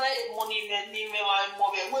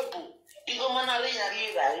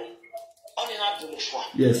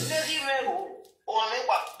 Yes.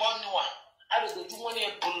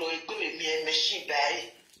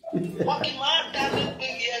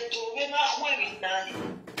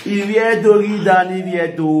 Iviedo ridani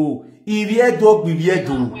viedo. Iviedo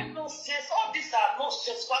biviedo. All these are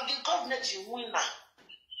nonsense. But the government is winner.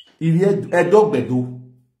 Iviedo edogbedo.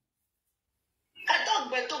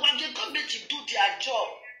 Edogbedo, when the government do their job.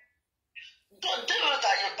 Don't tell us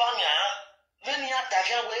that you're banging. When you attack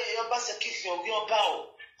where you're persecution, you're bound.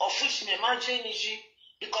 Of which me imagine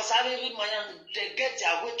because I really mind they get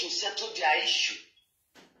their way to settle their issue.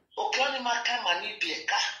 Okay, only my come and need be a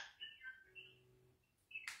car.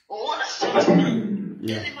 What a settlement.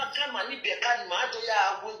 Any my come and need be a car, my do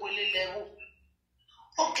ya will level.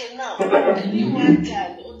 Okay, now, anyone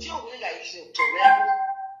tell until we like to rebel.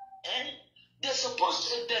 They're supposed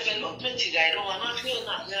to development. I don't want to feel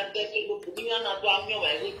that they're developing. You are not doing your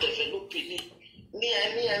way, developing. Me,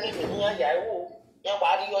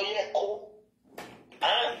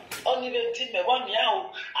 only the team, 1 year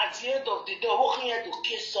at the end of the day, walking here to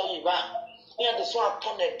kiss Soliva. Near the swan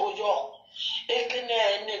ton a boyo.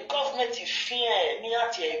 The government is fear near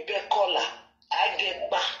a becola. I get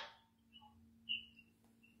back.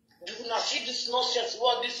 Do you not see this nonsense?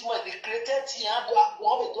 What this was the created here to have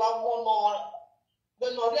one more.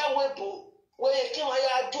 When no real way, where you came,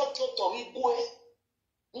 I dropped to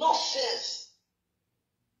nonsense.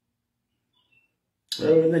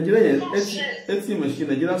 Nigeria, it's a machine.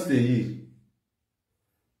 Nigeria stay here.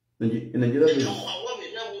 Nigeria stay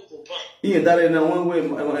here. That in one way, I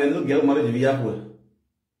look at marriage via her.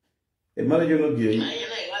 A marriage no gay.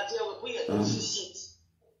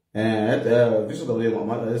 Visit of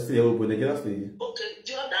them, stay open. Nigeria stay here. Okay,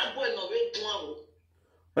 do you that boy no way to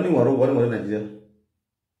only one more Nigeria.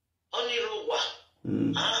 Only Rowa.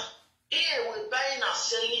 Here we buying a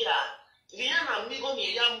cellular.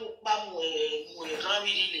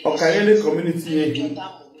 Okagele community,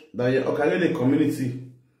 Okagele community,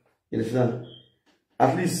 you understand?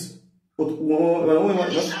 At least, stop all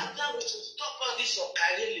this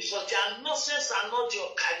Okagele, so their nonsense are not your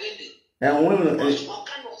Okagele. And what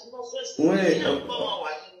kind of nonsense?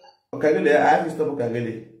 Okagele, I have to stop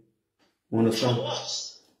Okagele. You understand? What?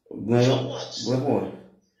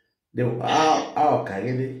 They are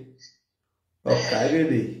Okagele.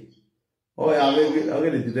 Oh, I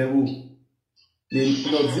already did the devil. The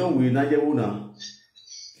Lord will not get one.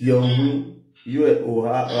 Young, you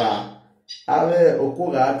are Ave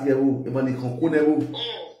Okoga, Yabu, Emani Konkunebu,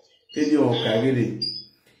 any of Kagiri.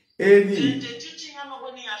 Any Did they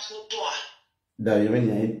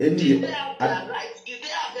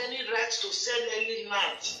have any rights to sell any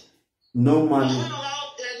land? No money.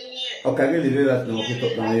 Okagiri, that no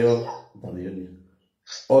talk down your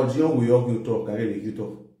or John will you talk, Kagiri, you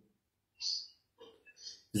talk.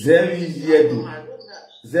 Zeri yedu.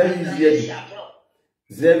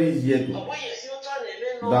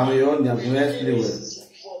 Damion ya mwesli we.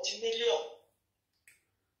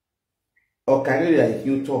 Okageli ya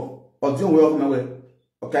ikiuto. Odio we okuma we.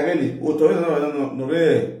 Okageli otori no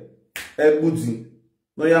re ebuzi.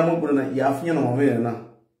 No ya mo buru na ya afinya no mo na.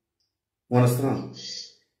 Understand?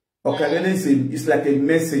 Okageli is like a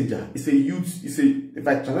messenger. It's a youth. If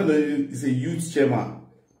I translate it's a youth chairman.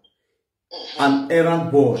 An errand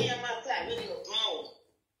boy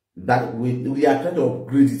that we are trying to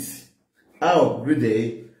upgrade it. I upgrade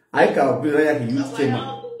it. I can upgrade it like a youth chairman.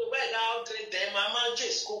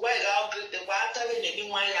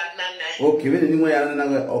 Okay, when anyone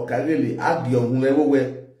Okageli, I give you everywhere.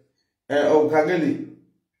 Okageli,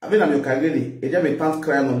 I mean, I'm Okageli. It just a tank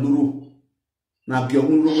crying on Lulu. Now, be a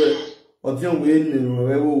Lulu, or John Wayne, and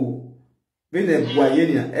when a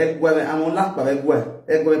Guayania, I'm on lap by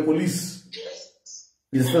a police.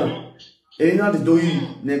 Yes, sir. Any not the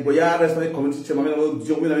doing, Negoya, restaurant community chairman,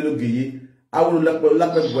 John Gay. I will lack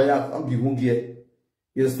Goya of the Hungia.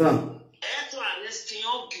 Yes, sir.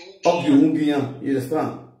 Of the Hungia, yes,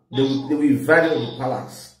 sir. They will invite the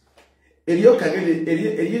palace. Elio Kageli,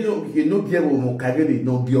 you know, Gabo, Kageli,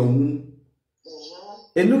 no Bion.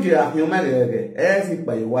 And look at your man, as if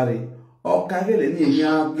by worry, o kagele ni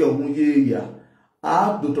ya bi ohun ye ya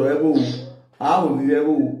a doctor ebo a o bi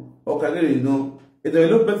ebo o kagele no e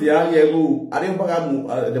development ya ebo are mpaga mu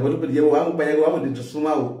development ebo a mu pa ebo a mu de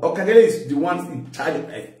suma o kagele is the one in charge of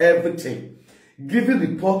everything, giving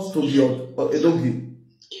reports to the edogi.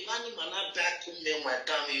 Ivani mana back to me my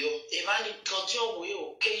time yo. Ivani continue we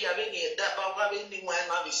okay ya be ni da ba wa be ni wa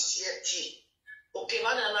na be sieti. Okay,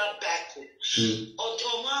 man na back.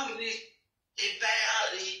 Ojo mari e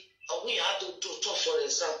bayari we had to talk for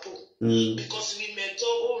example because we met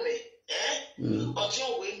home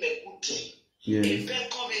ojo we me kuti. E be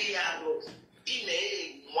come ya lo.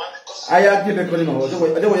 Ine one because Aya give me no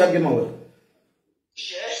ojo ya give me.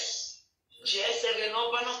 Yes. Yes, every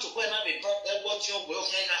no bana to go na be but what you go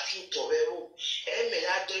na fit to be me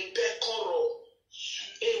la do be koro.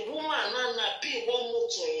 E woman na be one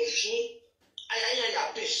moto yin I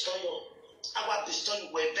ya pistol. Our pistol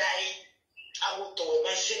we buy. I will to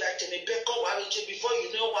my say that to me back up before you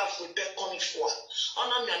know what we back coming for. On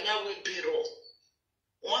a man will be wrong.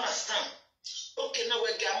 Understand? Okay, now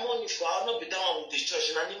we get money for I'll not be down with the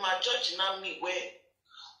church. And in my church now me where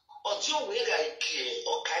or you way like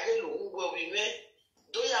or carry where we may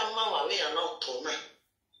do your mama we are not tona.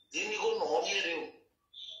 Then you go no here.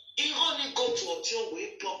 You only go to a two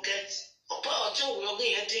way pocket. Opa ojo we ogun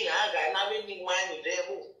yen tin aga na we ni wine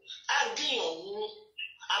devil adi ohun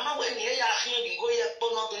ama we ni ya hin gi go ye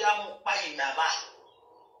pono to ya mu pa yin ba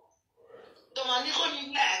to ma ni ko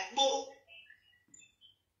ni gbo.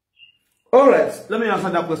 All right, let me answer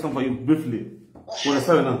that question for you briefly.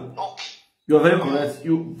 Understand now? Okay. You are very correct.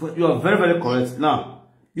 You are very correct. Now,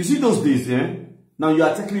 you see those days, Now you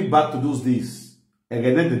are taking me back to those days.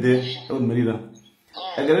 Again, the day, Merida.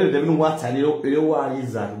 Again, the day, what I know, you are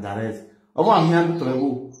is that. Ọmọ mi an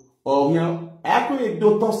travel o mi akwe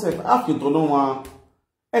doctor self after to no one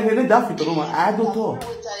e ne da fit no one I doctor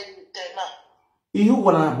you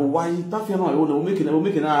wanna bo why that you know we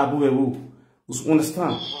make na abu we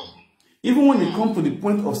understand even when it comes to the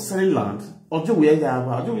point of selling land ojo we ya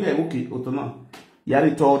ba ojo we okay otona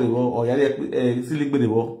yari to de wo or yari siligbe de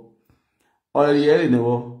wo or yari ne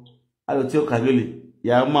wo alo ti o kagele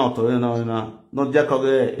ya ma oto na no ja ko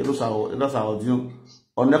ge elo sa odiun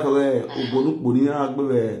onekore ogbonukpo ni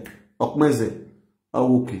agbe okmenze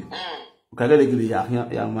awoke kagele gele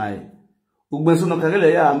ya mai ugbenso no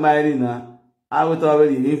kagele ya mai ni na aweto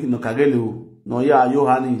abeli ni no kagele o no ya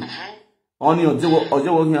yohani oni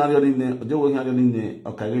ojewo hin ari ni ne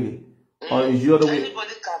okagele or you the way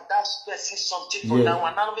Anybody can dash person something for that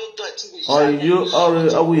one now we do it or you or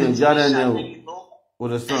awu yan jare ne o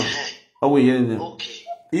understand awu yan ne okay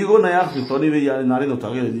igo na ya fi to ni we ya na ri no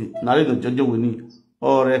kagele ni na ri no jojo ni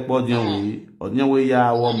ore po dion we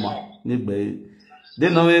ya wo ma nigbe de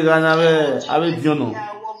no we ga na we abe dion no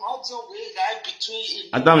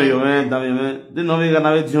adame yo de no we ga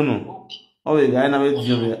na we dion no o we ga na we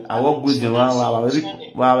dion we awo gbu dion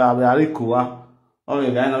wa ari ko wa o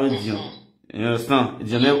we ga na we dion you understand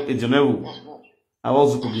ejenewu awo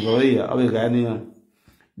zuku bi ya o we ga ni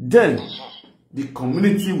then the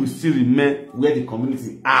community will still remain where the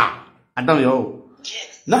community are adame yo.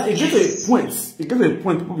 Now it gets a point.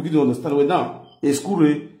 People begin to understand. Well, now a school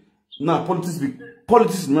now politics. A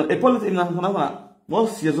politics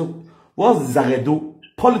what's Zagedo?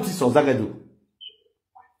 Politics or Zagedo?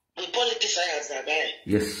 The politics I Zagaye.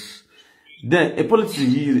 Yes. Then a politics.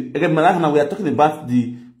 Again, we are talking about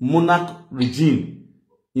the monarch regime.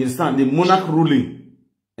 You understand the monarch ruling.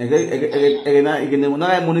 Again,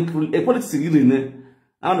 monarch ruling. A politics really.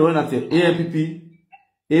 I don't know that ANPP.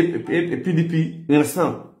 PDP, you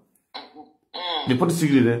understand? The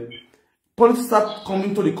politics there. Politics start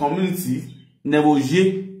coming to the community,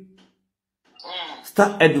 negotiate,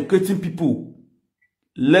 start educating people,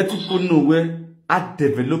 let people know where are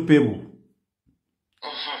developable.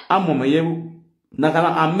 I'm on my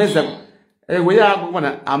nakala ameze we ya agwa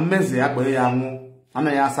na ameze agba ya anwu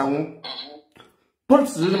ana ya asanwu.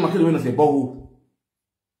 Politics really market we na say boho.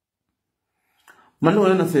 Man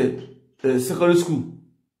we na say secondary school.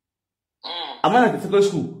 I'm at the secondary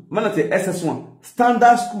school. I'm at the SS1.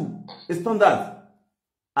 Standard school. It's standard.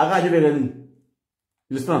 I got you ready. You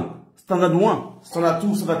understand? Standard 1, standard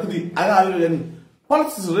 2, standard 3. I got you ready.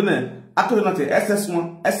 Politics is really actually not the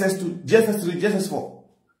SS1, SS2, GSS3, GSS4,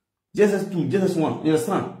 GSS2, GSS1. You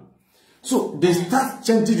understand? So they start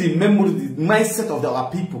changing the memory, the mindset of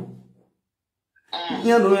our people.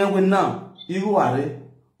 You know when now you are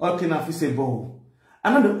okay now if say boho.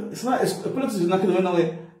 Another it's not a politics is not going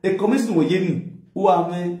away. A commission who are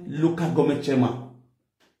local government chairman.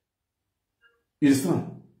 You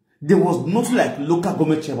understand? There was nothing like local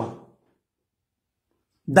government chairman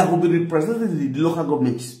that would be representing the local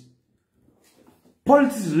governments.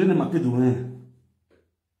 Politics is really market domain.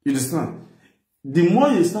 You understand? The more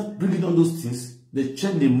you start bringing on those things, they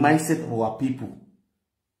change the mindset of our people.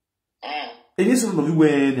 And yes, some of you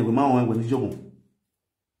when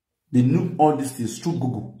they knew all these things through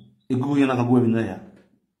Google.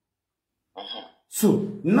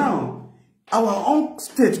 So now, our own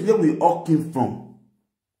state where we all came from,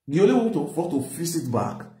 the only way to fix it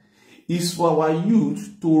back is for our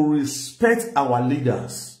youth to respect our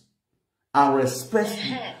leaders and respect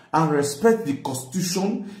the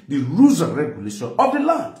constitution, the rules and regulations of the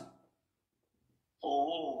land.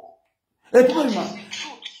 A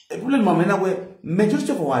problem where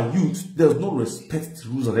majority of our youth does not respect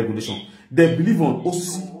rules and regulations. They believe on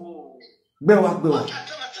OC. They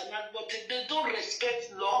don't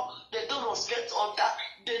respect law, they don't respect order,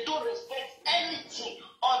 they don't respect anything.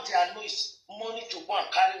 All their know is money to go and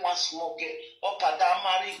carry one small girl up and down,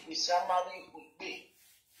 marry with somebody with me.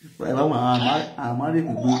 Well, I'm married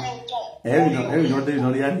with you. Every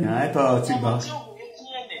day, I thought about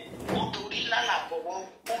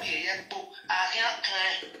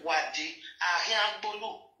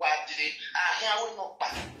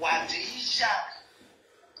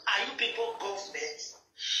are you people government?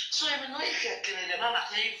 So if you know if you're killing them, I'm not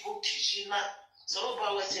saying vote so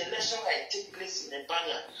about when the election like take place in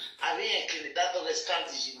Nepanya, I mean killing that other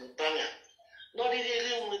strategy in Nepanya. Not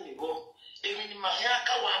really when you go. Even in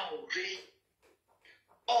Mahaka one movie.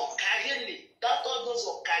 Oh Kageli, that all those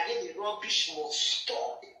of Kageli rubbish must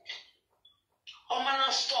stop. Oh man,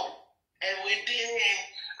 stop. And we did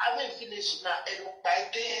I will finish now and by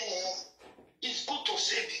then it's good to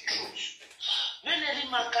say the truth. When any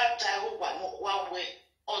man can't tell one way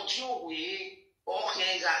or two way or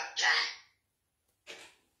that time.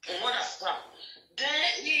 And what a stop. Then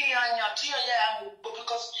he and your tear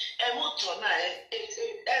because a motor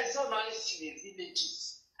as on I see the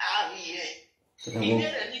villages are here. He made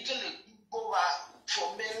a little go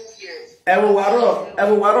for many years.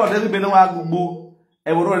 Everywhere, there's been a wagbo,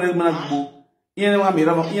 everywhere, managbo. You know, I mean,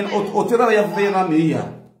 Otera, you have been on me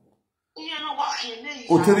here.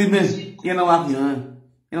 Oteri, you know what I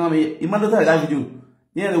mean, you might not have you.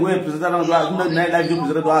 Yeah, the way President of the night life you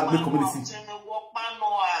presented to the community.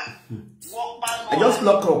 I just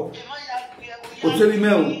lock up. Oteri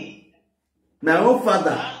Mel. My own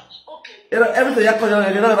father. Everything I call you,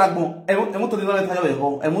 Ragbo. I want to know that I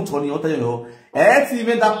home. I want to know that you know.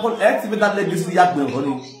 Even that legacy, Yakman.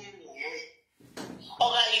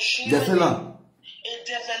 Definitely. A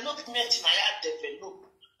development I develop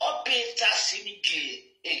or pay tax a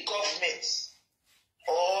government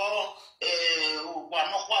or one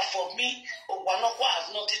for me or one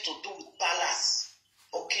has nothing to do with palace.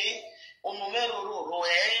 Okay? Or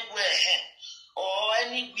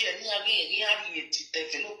anywhere near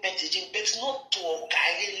development, but not to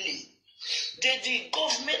Okaili. The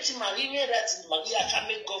government Maria that Maria can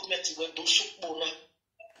make government when to Supona.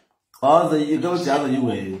 Oh, you go the other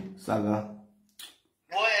way, Saga.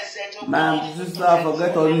 Man, sister,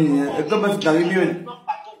 forget all me. A government can give you.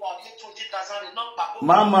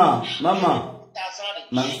 Mama,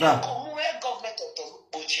 Master.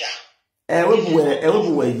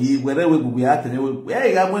 Everywhere, ye, wherever we are, and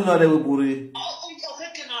where I went not every buri. Oh, you're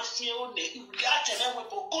making us feel only. You got to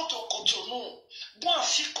go to Cotonou. Don't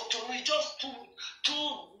see Cotonou, just 2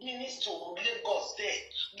 minutes to Lagos there.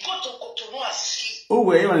 Go to Cotonou and see. Oh,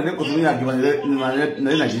 where you are going to give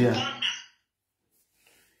Nigeria.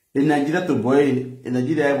 In Nigeria to boy, in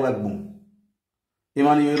Nigeria, I work boom.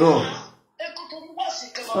 Emmanuel.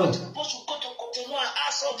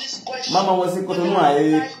 Mama was in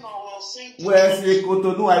Cotonou. Where's the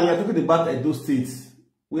Cotonou? We are talking about Edo State.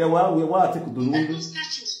 We are taking Cotonou.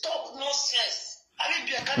 Stop nonsense. I mean,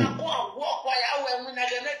 you cannot go and walk while I will not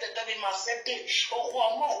get the Masente or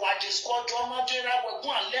more what the squad drama general will go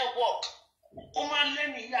and let walk. Woman, let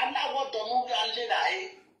me allow what the movie and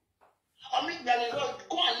later. I mean, go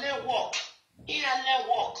and let walk. Here, let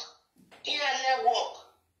walk. Here, let walk.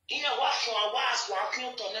 Here, wash one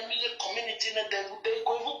killed on the middle community, and they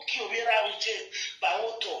go kill by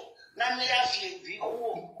auto.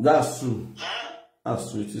 That's true. Huh?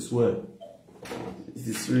 That's true. It is well. It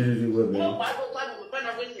is really well. Man. Where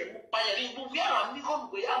did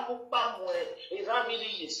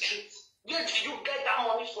you get that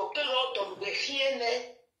money from? Tell out of the here.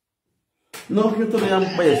 No, you told me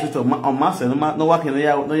I'm by a system on master, no working. No,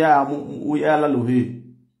 yeah, we are Louis.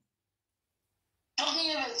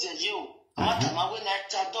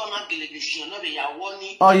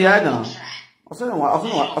 Oh, yeah, no. I said,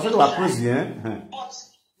 what president?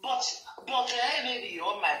 But maybe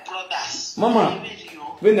all my brothers. Mama,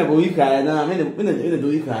 when the boy can, when the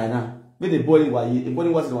boy can, when the body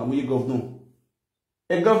was the one we go no.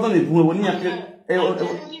 E governor ni bu woni ake e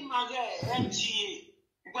ni mage MTA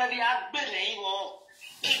gbe bi agbere iwo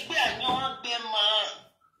egbe anyo gbe ma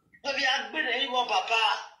gbe bi agbere iwo baba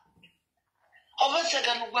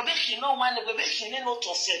Ovesega no gbe shi no wan gbe shi ne no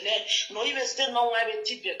to sele no ibe ste no wan be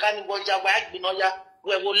ti be kan go ja wa agbi no ya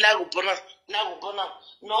we wo la go bona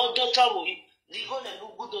no do ta wo di go le lu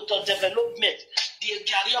good to development di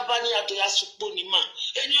ejari obani ato ya supo ni ma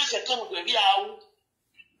eni o se kan gbe bi awu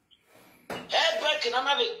e break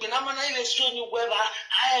na be gbe na ma na ibe so ni gbe ba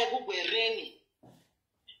ha e go gbe reni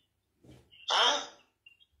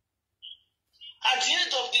at the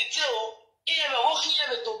end of the day Iye wo kiye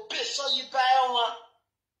to be so yi ba won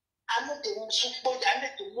anu te mu supo ya me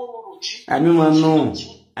to mo roji ami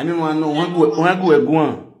ma no won gu egun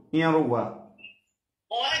yan ro wa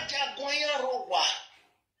o aja gun yan ro wa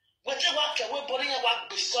wo te wa ke we bori yan wa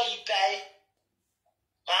gbe so yi ba e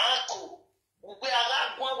ko gbe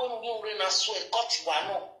ara gun we mu re na so e cut wa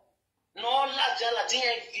no la jala ti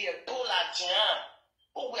yan fi e po la jan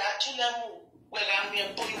o we atule mu we ga mi e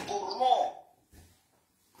po ibormo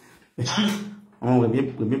on we me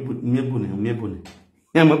bune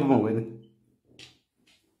ya mo bo we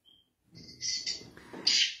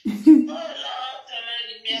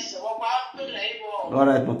all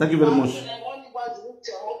right, no, thank you very much.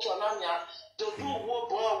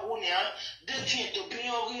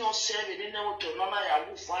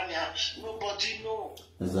 Nobody know.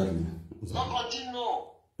 Exactly. Nobody know.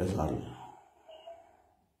 Exactly.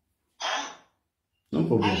 No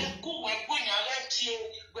problem.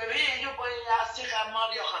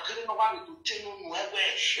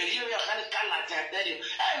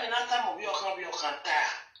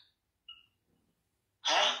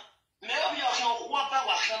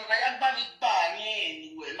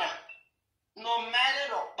 No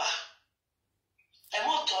matter what, I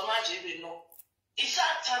won't turn my JB no. It's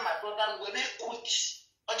that time my brother will be quit.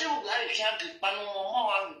 I don't know if you can't get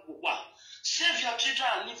more. Save your children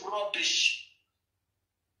and leave rubbish.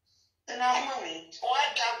 And I'm money. Oh,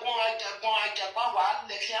 I got one,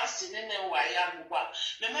 the class in any way.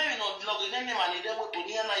 The man not logging any money, they will put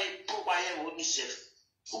in a provide what he says.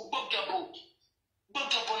 Who book your book? Book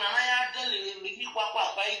upon an eye, telling me,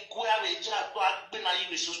 by Guave, Jack, been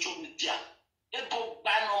a social media. A book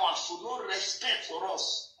by no one, so no respect for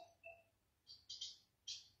us.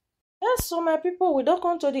 Yes, so my people, we don't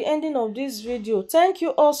come to the ending of this video. Thank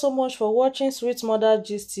you all so much for watching Sweet Mother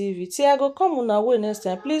Gist TV. Till I go come on our way next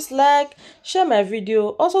time. Please like, share my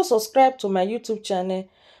video, also subscribe to my YouTube channel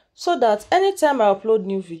so that anytime I upload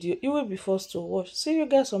new video, you will be first to watch. See you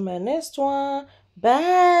guys on my next one.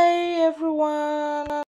 Bye everyone.